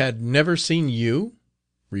 Had never seen you?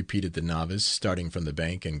 Repeated the novice, starting from the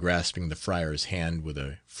bank and grasping the friar's hand with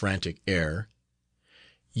a frantic air.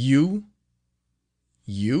 You?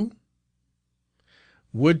 You?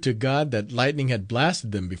 Would to God that lightning had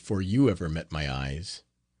blasted them before you ever met my eyes.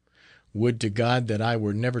 Would to God that I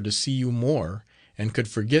were never to see you more, and could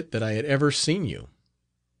forget that I had ever seen you.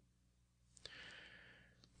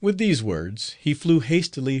 With these words he flew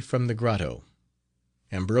hastily from the grotto.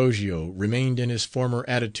 Ambrosio remained in his former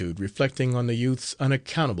attitude, reflecting on the youth's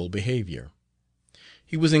unaccountable behaviour.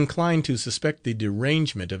 He was inclined to suspect the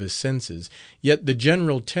derangement of his senses, yet the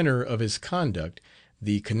general tenor of his conduct,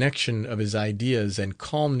 the connection of his ideas and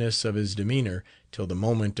calmness of his demeanour till the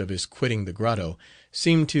moment of his quitting the grotto,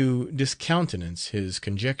 seemed to discountenance his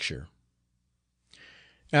conjecture.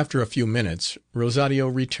 After a few minutes Rosario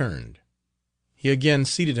returned. He again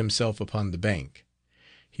seated himself upon the bank.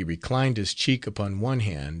 He reclined his cheek upon one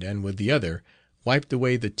hand, and with the other wiped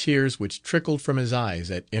away the tears which trickled from his eyes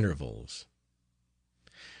at intervals.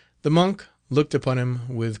 The monk looked upon him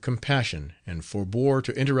with compassion, and forbore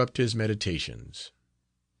to interrupt his meditations.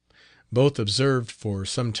 Both observed for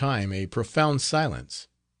some time a profound silence.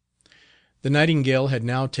 The nightingale had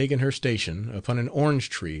now taken her station upon an orange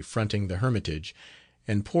tree fronting the hermitage,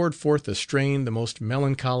 and poured forth a strain the most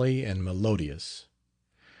melancholy and melodious.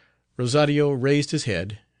 Rosario raised his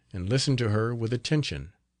head, and listened to her with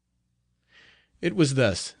attention. It was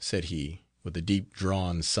thus, said he, with a deep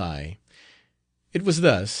drawn sigh, it was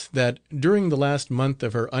thus, that, during the last month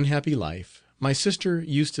of her unhappy life, my sister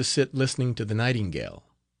used to sit listening to the nightingale.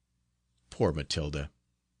 Poor Matilda!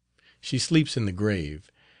 She sleeps in the grave,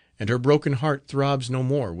 and her broken heart throbs no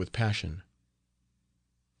more with passion.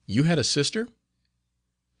 You had a sister?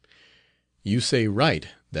 You say right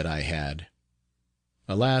that I had.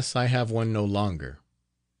 Alas, I have one no longer.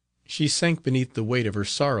 She sank beneath the weight of her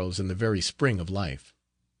sorrows in the very spring of life.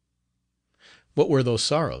 What were those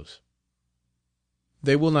sorrows?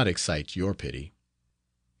 They will not excite your pity.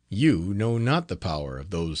 You know not the power of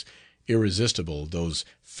those irresistible, those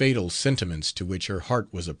fatal sentiments to which her heart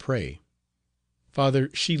was a prey. Father,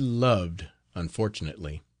 she loved,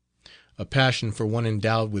 unfortunately. A passion for one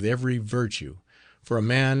endowed with every virtue, for a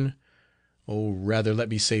man, oh, rather let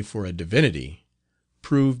me say for a divinity,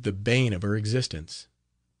 proved the bane of her existence.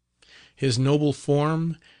 His noble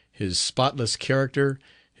form, his spotless character,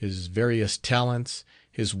 his various talents,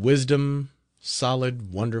 his wisdom,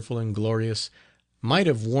 solid, wonderful, and glorious, might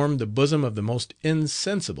have warmed the bosom of the most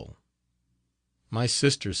insensible. My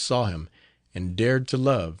sister saw him, and dared to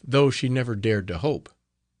love, though she never dared to hope.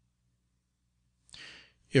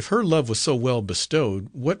 If her love was so well bestowed,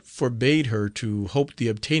 what forbade her to hope the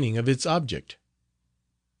obtaining of its object?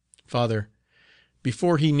 Father,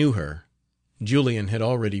 before he knew her, Julian had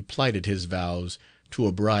already plighted his vows to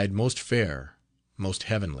a bride most fair, most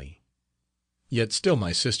heavenly. Yet still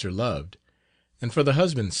my sister loved, and for the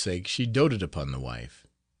husband's sake she doted upon the wife.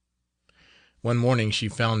 One morning she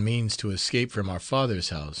found means to escape from our father's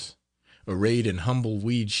house. Arrayed in humble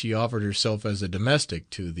weeds, she offered herself as a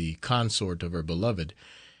domestic to the consort of her beloved,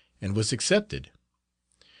 and was accepted.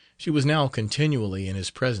 She was now continually in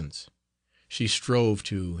his presence. She strove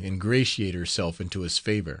to ingratiate herself into his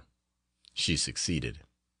favour. She succeeded.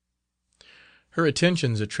 Her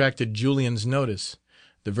attentions attracted Julian's notice.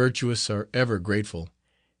 The virtuous are ever grateful,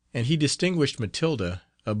 and he distinguished Matilda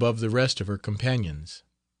above the rest of her companions.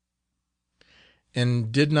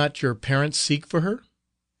 And did not your parents seek for her?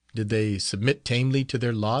 Did they submit tamely to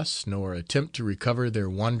their loss, nor attempt to recover their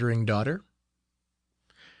wandering daughter?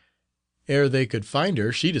 Ere they could find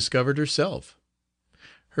her, she discovered herself.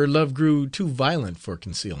 Her love grew too violent for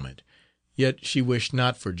concealment, yet she wished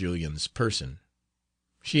not for Julian's person.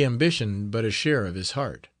 She ambitioned but a share of his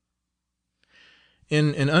heart.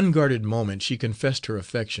 In an unguarded moment she confessed her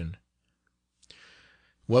affection.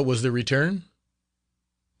 What was the return?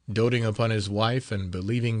 Doting upon his wife, and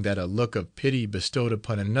believing that a look of pity bestowed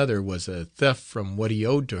upon another was a theft from what he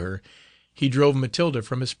owed to her, he drove Matilda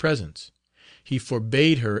from his presence. He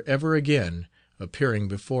forbade her ever again appearing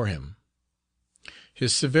before him.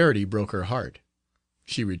 His severity broke her heart.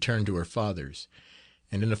 She returned to her father's,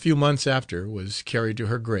 and in a few months after was carried to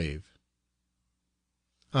her grave.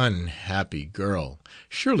 Unhappy girl!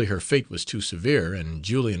 Surely her fate was too severe, and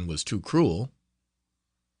Julian was too cruel.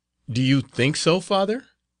 Do you think so, father?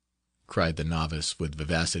 Cried the novice with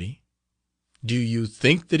vivacity. Do you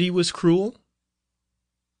think that he was cruel?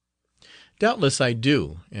 Doubtless I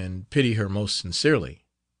do, and pity her most sincerely.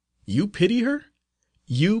 You pity her?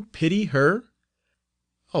 You pity her?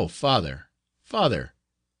 Oh, father, father,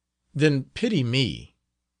 then pity me.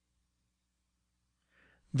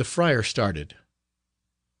 The friar started,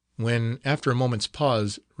 when, after a moment's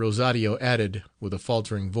pause, Rosario added, with a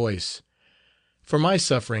faltering voice, For my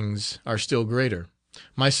sufferings are still greater.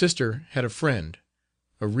 My sister had a friend,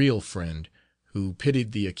 a real friend, who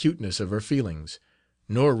pitied the acuteness of her feelings,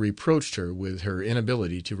 nor reproached her with her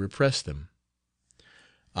inability to repress them.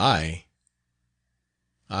 I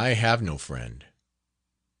have no friend.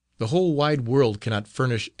 The whole wide world cannot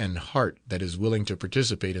furnish an heart that is willing to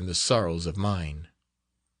participate in the sorrows of mine.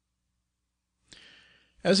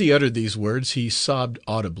 As he uttered these words he sobbed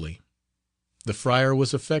audibly. The friar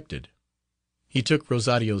was affected. He took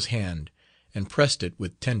Rosario's hand, and pressed it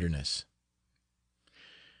with tenderness.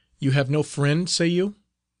 You have no friend, say you?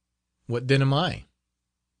 What then am I?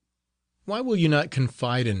 Why will you not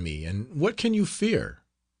confide in me, and what can you fear?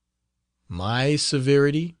 My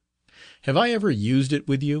severity? Have I ever used it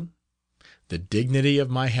with you? The dignity of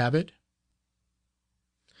my habit?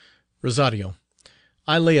 Rosario,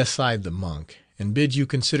 I lay aside the monk, and bid you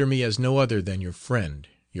consider me as no other than your friend,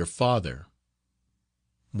 your father.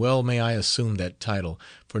 Well may I assume that title,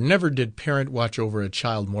 for never did parent watch over a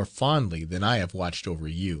child more fondly than I have watched over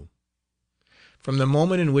you. From the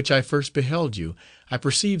moment in which I first beheld you, I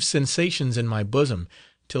perceived sensations in my bosom,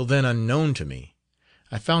 till then unknown to me.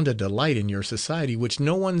 I found a delight in your society which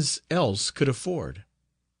no one else could afford.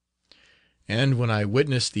 And when I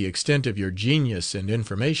witnessed the extent of your genius and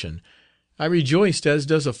information, I rejoiced as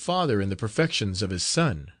does a father in the perfections of his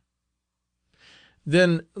son.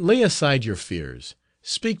 Then lay aside your fears.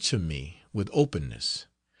 Speak to me with openness.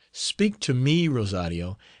 Speak to me,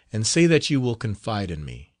 Rosario, and say that you will confide in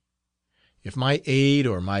me. If my aid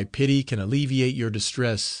or my pity can alleviate your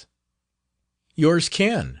distress, yours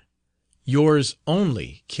can. Yours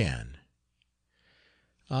only can.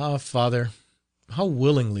 Ah, father, how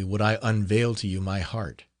willingly would I unveil to you my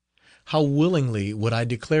heart. How willingly would I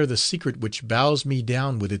declare the secret which bows me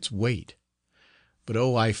down with its weight. But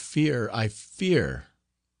oh, I fear, I fear.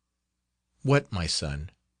 What, my son?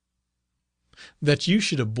 That you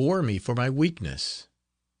should abhor me for my weakness,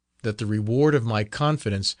 that the reward of my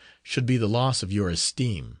confidence should be the loss of your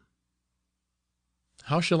esteem.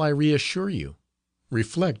 How shall I reassure you?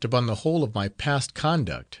 Reflect upon the whole of my past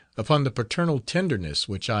conduct, upon the paternal tenderness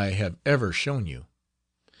which I have ever shown you.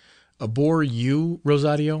 Abhor you,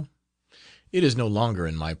 Rosario? It is no longer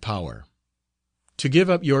in my power. To give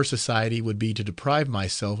up your society would be to deprive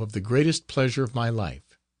myself of the greatest pleasure of my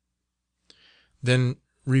life. Then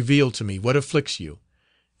reveal to me what afflicts you,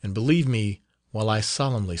 and believe me while I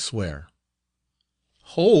solemnly swear.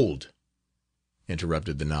 Hold,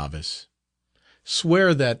 interrupted the novice.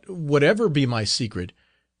 Swear that, whatever be my secret,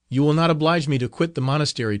 you will not oblige me to quit the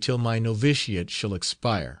monastery till my novitiate shall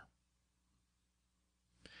expire.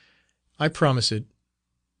 I promise it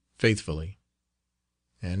faithfully,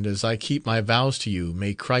 and as I keep my vows to you,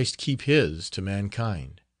 may Christ keep his to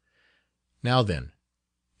mankind. Now then,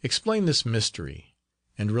 explain this mystery,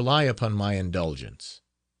 and rely upon my indulgence.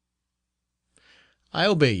 I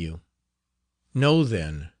obey you. Know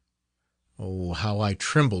then, oh, how I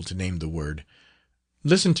tremble to name the word.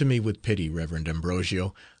 Listen to me with pity, Reverend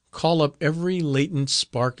Ambrosio. Call up every latent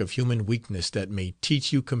spark of human weakness that may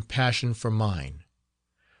teach you compassion for mine.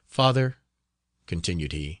 Father,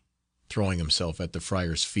 continued he, throwing himself at the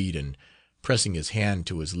friar's feet and pressing his hand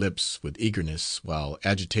to his lips with eagerness, while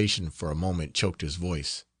agitation for a moment choked his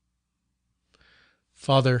voice.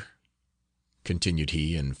 Father, continued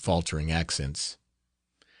he in faltering accents,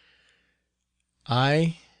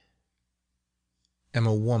 I am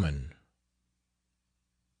a woman.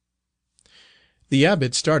 The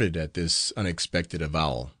abbot started at this unexpected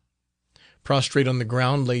avowal. Prostrate on the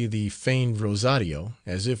ground lay the feigned Rosario,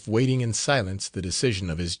 as if waiting in silence the decision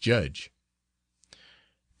of his judge.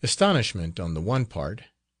 Astonishment on the one part,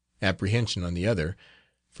 apprehension on the other,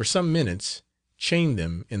 for some minutes chained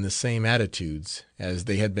them in the same attitudes, as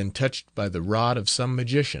they had been touched by the rod of some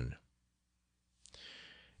magician.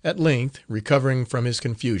 At length, recovering from his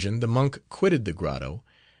confusion, the monk quitted the grotto,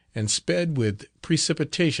 and sped with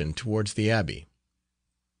precipitation towards the Abbey.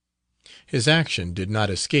 His action did not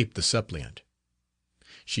escape the suppliant.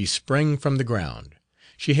 She sprang from the ground.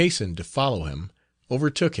 She hastened to follow him,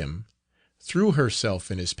 overtook him, threw herself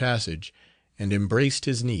in his passage, and embraced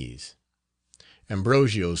his knees.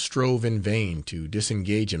 Ambrogio strove in vain to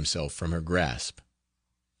disengage himself from her grasp.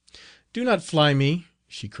 "Do not fly me,"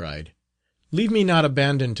 she cried. "Leave me not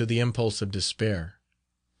abandoned to the impulse of despair.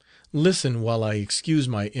 Listen while I excuse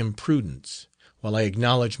my imprudence, while I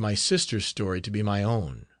acknowledge my sister's story to be my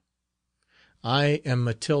own. I am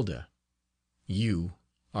Matilda. You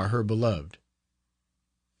are her beloved."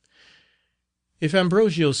 If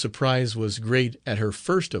Ambrogio's surprise was great at her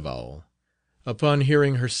first avowal, upon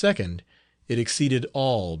hearing her second it exceeded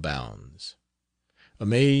all bounds.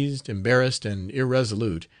 Amazed, embarrassed, and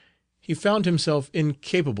irresolute, he found himself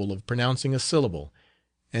incapable of pronouncing a syllable,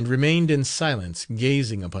 and remained in silence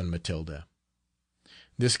gazing upon Matilda.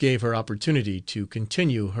 This gave her opportunity to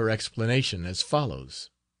continue her explanation as follows: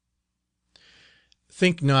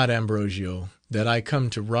 "Think not, Ambrogio, that I come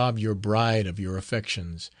to rob your bride of your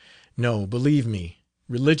affections. No, believe me,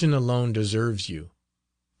 religion alone deserves you,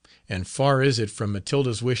 and far is it from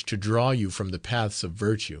Matilda's wish to draw you from the paths of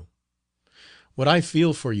virtue. What I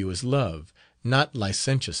feel for you is love, not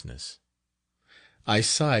licentiousness. I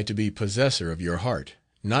sigh to be possessor of your heart,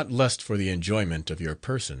 not lust for the enjoyment of your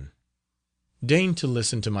person. Deign to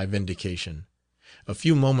listen to my vindication. A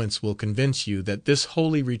few moments will convince you that this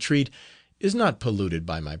holy retreat is not polluted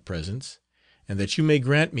by my presence, and that you may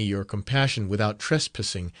grant me your compassion without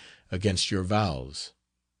trespassing against your vows."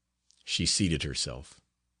 She seated herself.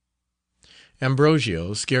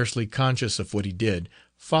 Ambrogio, scarcely conscious of what he did,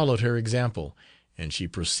 followed her example, and she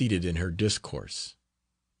proceeded in her discourse.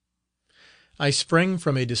 "I sprang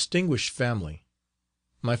from a distinguished family.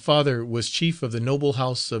 My father was chief of the noble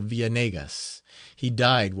house of Villanegas. He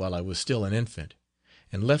died while I was still an infant,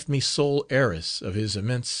 and left me sole heiress of his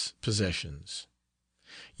immense possessions.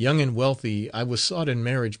 Young and wealthy, I was sought in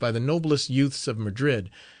marriage by the noblest youths of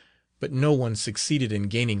Madrid, but no one succeeded in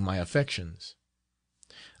gaining my affections.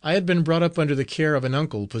 I had been brought up under the care of an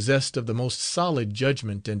uncle possessed of the most solid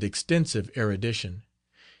judgment and extensive erudition.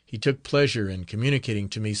 He took pleasure in communicating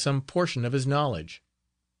to me some portion of his knowledge.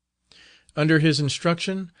 Under his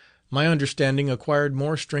instruction, my understanding acquired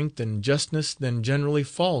more strength and justness than generally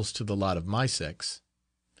falls to the lot of my sex.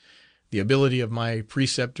 The ability of my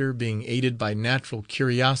preceptor being aided by natural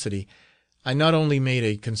curiosity, I not only made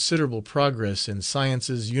a considerable progress in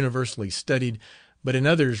sciences universally studied, but in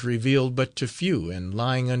others revealed but to few and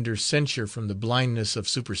lying under censure from the blindness of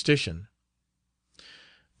superstition.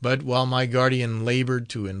 But while my guardian labored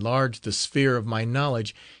to enlarge the sphere of my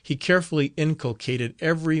knowledge, he carefully inculcated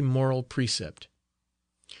every moral precept.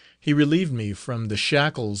 He relieved me from the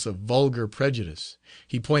shackles of vulgar prejudice.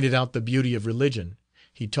 He pointed out the beauty of religion.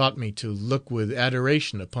 He taught me to look with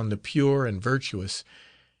adoration upon the pure and virtuous,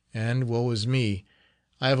 and, woe is me,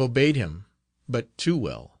 I have obeyed him but too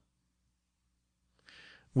well.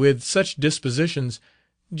 With such dispositions,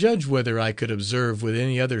 judge whether I could observe with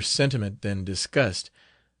any other sentiment than disgust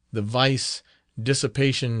the vice,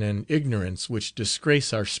 dissipation, and ignorance which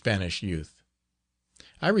disgrace our Spanish youth.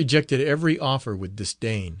 I rejected every offer with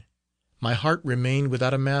disdain. My heart remained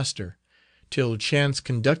without a master, till chance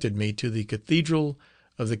conducted me to the cathedral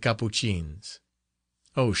of the Capuchins.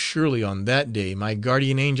 Oh, surely on that day my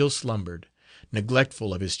guardian angel slumbered,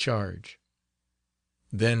 neglectful of his charge.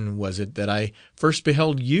 Then was it that I first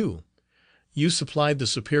beheld you. You supplied the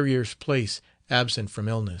Superior's place, absent from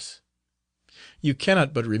illness. You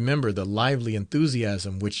cannot but remember the lively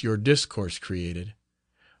enthusiasm which your discourse created.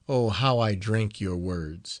 Oh, how I drank your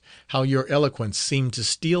words! How your eloquence seemed to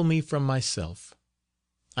steal me from myself!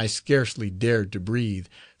 I scarcely dared to breathe,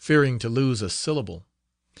 fearing to lose a syllable.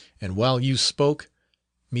 And while you spoke,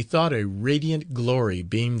 methought a radiant glory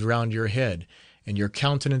beamed round your head, and your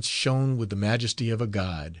countenance shone with the majesty of a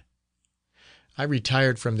god. I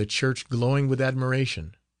retired from the church glowing with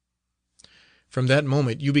admiration. From that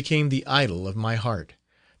moment you became the idol of my heart,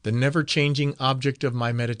 the never-changing object of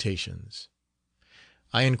my meditations.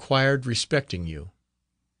 I inquired respecting you.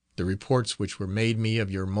 The reports which were made me of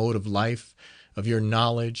your mode of life, of your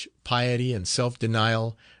knowledge, piety, and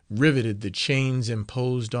self-denial riveted the chains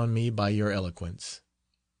imposed on me by your eloquence.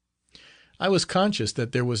 I was conscious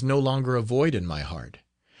that there was no longer a void in my heart,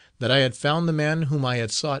 that I had found the man whom I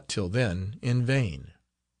had sought till then in vain.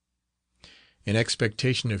 In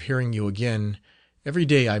expectation of hearing you again, every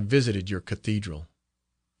day I visited your cathedral.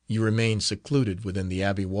 You remained secluded within the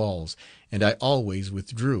abbey walls, and I always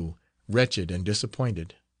withdrew, wretched and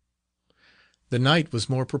disappointed. The night was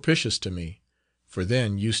more propitious to me, for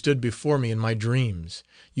then you stood before me in my dreams.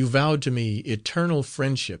 You vowed to me eternal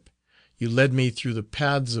friendship. You led me through the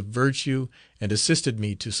paths of virtue, and assisted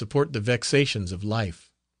me to support the vexations of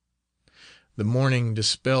life. The morning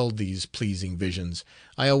dispelled these pleasing visions.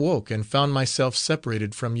 I awoke and found myself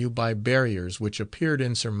separated from you by barriers which appeared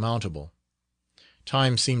insurmountable.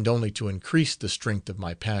 Time seemed only to increase the strength of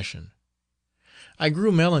my passion. I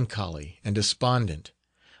grew melancholy and despondent.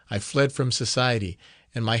 I fled from society,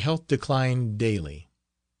 and my health declined daily.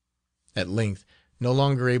 At length, no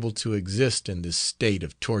longer able to exist in this state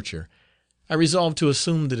of torture, I resolved to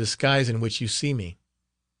assume the disguise in which you see me.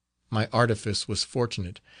 My artifice was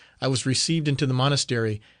fortunate. I was received into the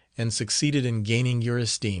monastery, and succeeded in gaining your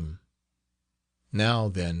esteem. Now,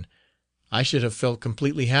 then, I should have felt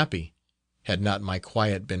completely happy, had not my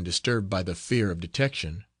quiet been disturbed by the fear of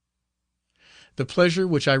detection. The pleasure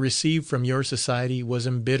which I received from your society was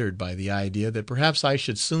embittered by the idea that perhaps I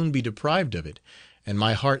should soon be deprived of it, and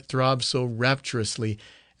my heart throbbed so rapturously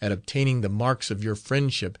at obtaining the marks of your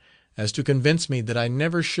friendship as to convince me that I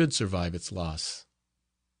never should survive its loss.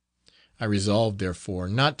 I resolved, therefore,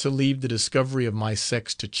 not to leave the discovery of my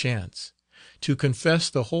sex to chance, to confess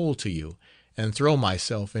the whole to you, and throw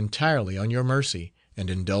myself entirely on your mercy and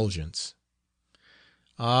indulgence.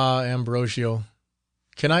 Ah, Ambrosio,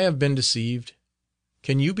 can I have been deceived?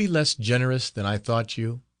 Can you be less generous than I thought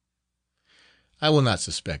you? I will not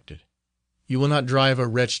suspect it. You will not drive a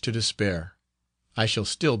wretch to despair. I shall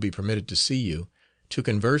still be permitted to see you, to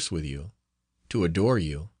converse with you, to adore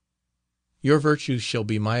you. Your virtues shall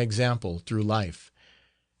be my example through life,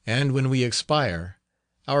 and when we expire,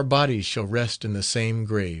 our bodies shall rest in the same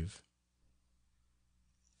grave.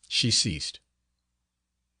 She ceased.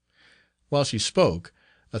 While she spoke,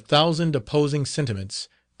 1,000 opposing sentiments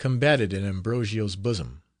combated in Ambrosio's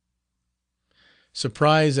bosom.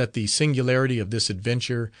 Surprise at the singularity of this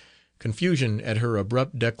adventure, confusion at her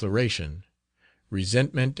abrupt declaration,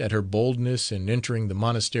 resentment at her boldness in entering the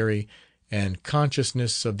monastery, and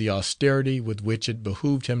consciousness of the austerity with which it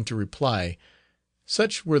behooved him to reply,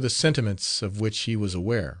 such were the sentiments of which he was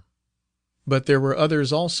aware. But there were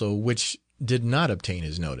others also which did not obtain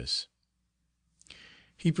his notice.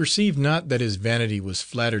 He perceived not that his vanity was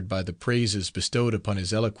flattered by the praises bestowed upon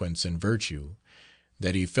his eloquence and virtue,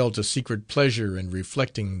 that he felt a secret pleasure in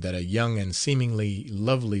reflecting that a young and seemingly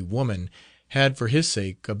lovely woman had for his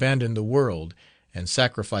sake abandoned the world, and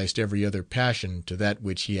sacrificed every other passion to that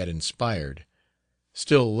which he had inspired.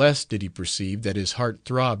 Still less did he perceive that his heart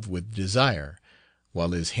throbbed with desire, while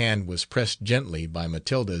his hand was pressed gently by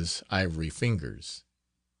Matilda's ivory fingers.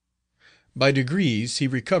 By degrees he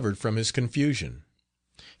recovered from his confusion.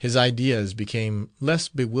 His ideas became less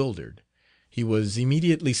bewildered. He was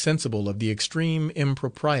immediately sensible of the extreme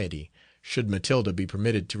impropriety, should Matilda be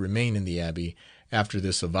permitted to remain in the Abbey after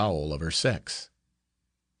this avowal of her sex.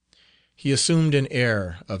 He assumed an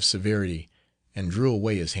air of severity, and drew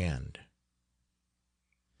away his hand.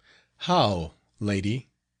 "How, lady,"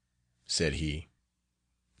 said he,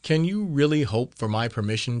 "can you really hope for my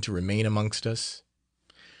permission to remain amongst us?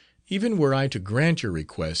 Even were I to grant your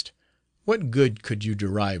request, what good could you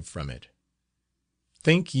derive from it?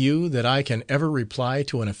 Think you that I can ever reply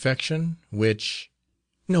to an affection which—"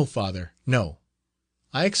 "No, father, no.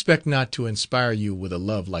 I expect not to inspire you with a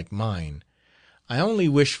love like mine. I only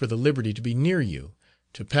wish for the liberty to be near you,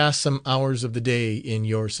 to pass some hours of the day in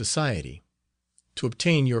your society, to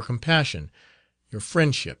obtain your compassion, your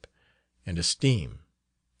friendship, and esteem.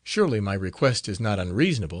 Surely my request is not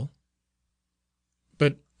unreasonable.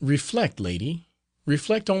 But reflect, lady,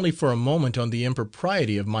 reflect only for a moment on the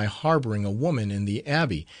impropriety of my harboring a woman in the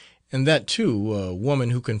Abbey, and that, too, a woman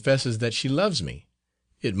who confesses that she loves me.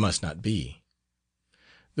 It must not be.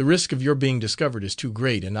 The risk of your being discovered is too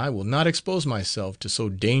great, and I will not expose myself to so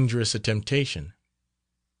dangerous a temptation."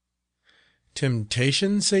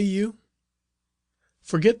 "Temptation, say you?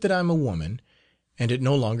 Forget that I am a woman, and it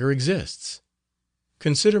no longer exists.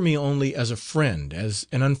 Consider me only as a friend, as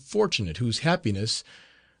an unfortunate whose happiness,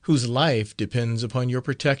 whose life depends upon your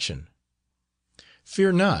protection.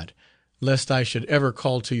 Fear not, lest I should ever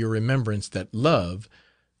call to your remembrance that love,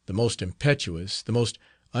 the most impetuous, the most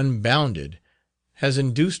unbounded, has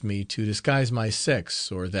induced me to disguise my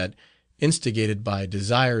sex, or that, instigated by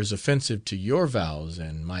desires offensive to your vows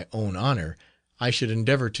and my own honour, I should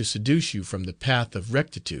endeavour to seduce you from the path of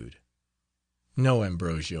rectitude. No,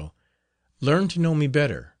 Ambrosio, learn to know me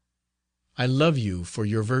better. I love you for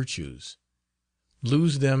your virtues.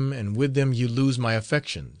 Lose them, and with them you lose my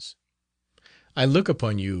affections. I look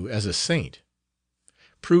upon you as a saint.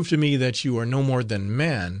 Prove to me that you are no more than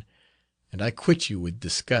man, and I quit you with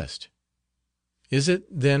disgust. Is it,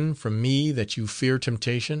 then, from me that you fear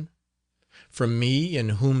temptation? From me, in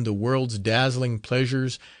whom the world's dazzling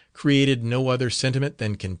pleasures created no other sentiment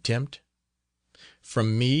than contempt?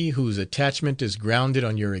 From me, whose attachment is grounded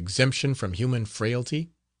on your exemption from human frailty?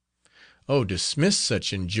 Oh, dismiss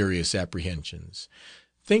such injurious apprehensions.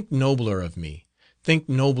 Think nobler of me. Think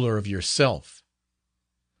nobler of yourself.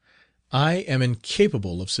 I am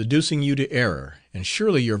incapable of seducing you to error, and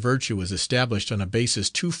surely your virtue is established on a basis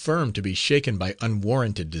too firm to be shaken by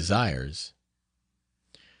unwarranted desires.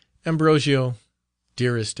 Ambrosio,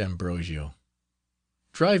 dearest Ambrosio,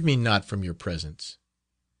 drive me not from your presence.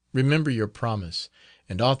 Remember your promise,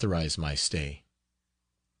 and authorize my stay.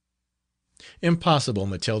 Impossible,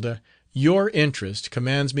 Matilda. Your interest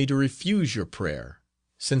commands me to refuse your prayer,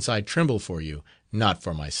 since I tremble for you, not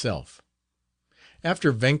for myself.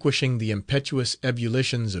 After vanquishing the impetuous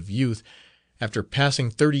ebullitions of youth, after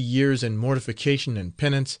passing 30 years in mortification and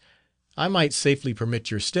penance, I might safely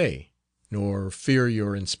permit your stay, nor fear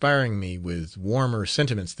your inspiring me with warmer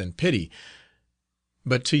sentiments than pity.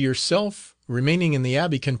 But to yourself, remaining in the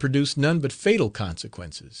Abbey can produce none but fatal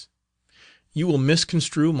consequences. You will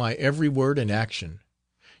misconstrue my every word and action.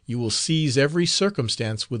 You will seize every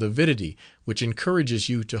circumstance with avidity which encourages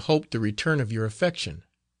you to hope the return of your affection.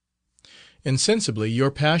 Insensibly your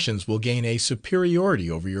passions will gain a superiority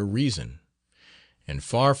over your reason, and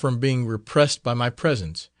far from being repressed by my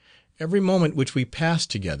presence, every moment which we pass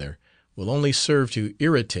together will only serve to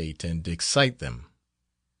irritate and excite them.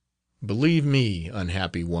 Believe me,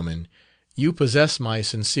 unhappy woman, you possess my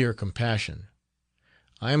sincere compassion.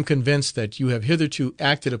 I am convinced that you have hitherto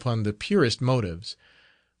acted upon the purest motives,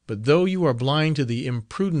 but though you are blind to the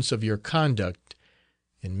imprudence of your conduct,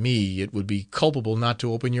 in me it would be culpable not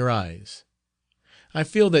to open your eyes. I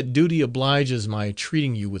feel that duty obliges my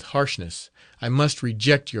treating you with harshness. I must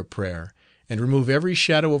reject your prayer, and remove every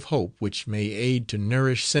shadow of hope which may aid to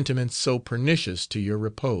nourish sentiments so pernicious to your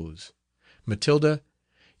repose. Matilda,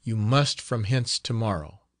 you must from hence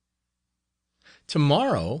to-morrow.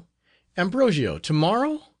 To-morrow? Ambrosio,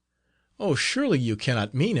 to-morrow? Oh, surely you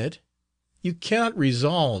cannot mean it. You cannot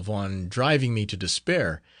resolve on driving me to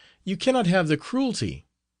despair. You cannot have the cruelty.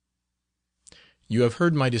 You have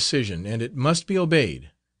heard my decision, and it must be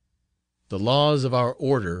obeyed. The laws of our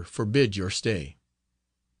order forbid your stay.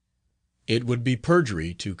 It would be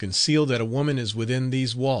perjury to conceal that a woman is within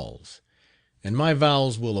these walls, and my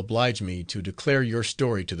vows will oblige me to declare your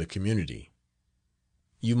story to the community.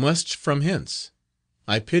 You must from hence.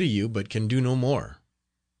 I pity you, but can do no more.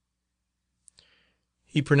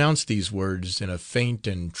 He pronounced these words in a faint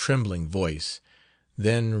and trembling voice,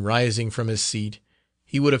 then, rising from his seat,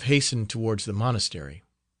 he would have hastened towards the monastery.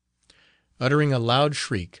 Uttering a loud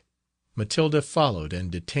shriek, Matilda followed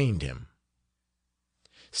and detained him.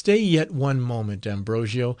 Stay yet one moment,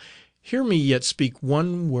 Ambrosio. Hear me yet speak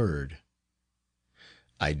one word.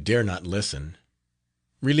 I dare not listen.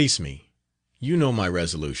 Release me. You know my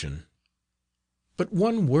resolution. But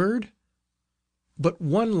one word? But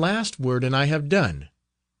one last word, and I have done.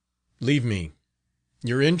 Leave me.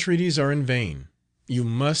 Your entreaties are in vain. You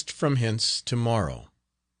must from hence to-morrow.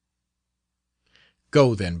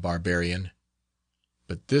 Go then, barbarian.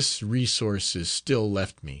 But this resource is still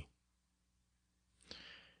left me.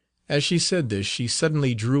 As she said this, she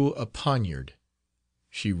suddenly drew a poniard.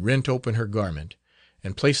 She rent open her garment,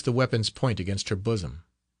 and placed the weapon's point against her bosom.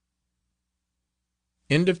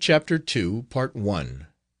 End of Chapter 2, Part 1.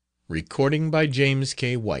 Recording by James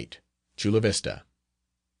K. White. Chula Vista.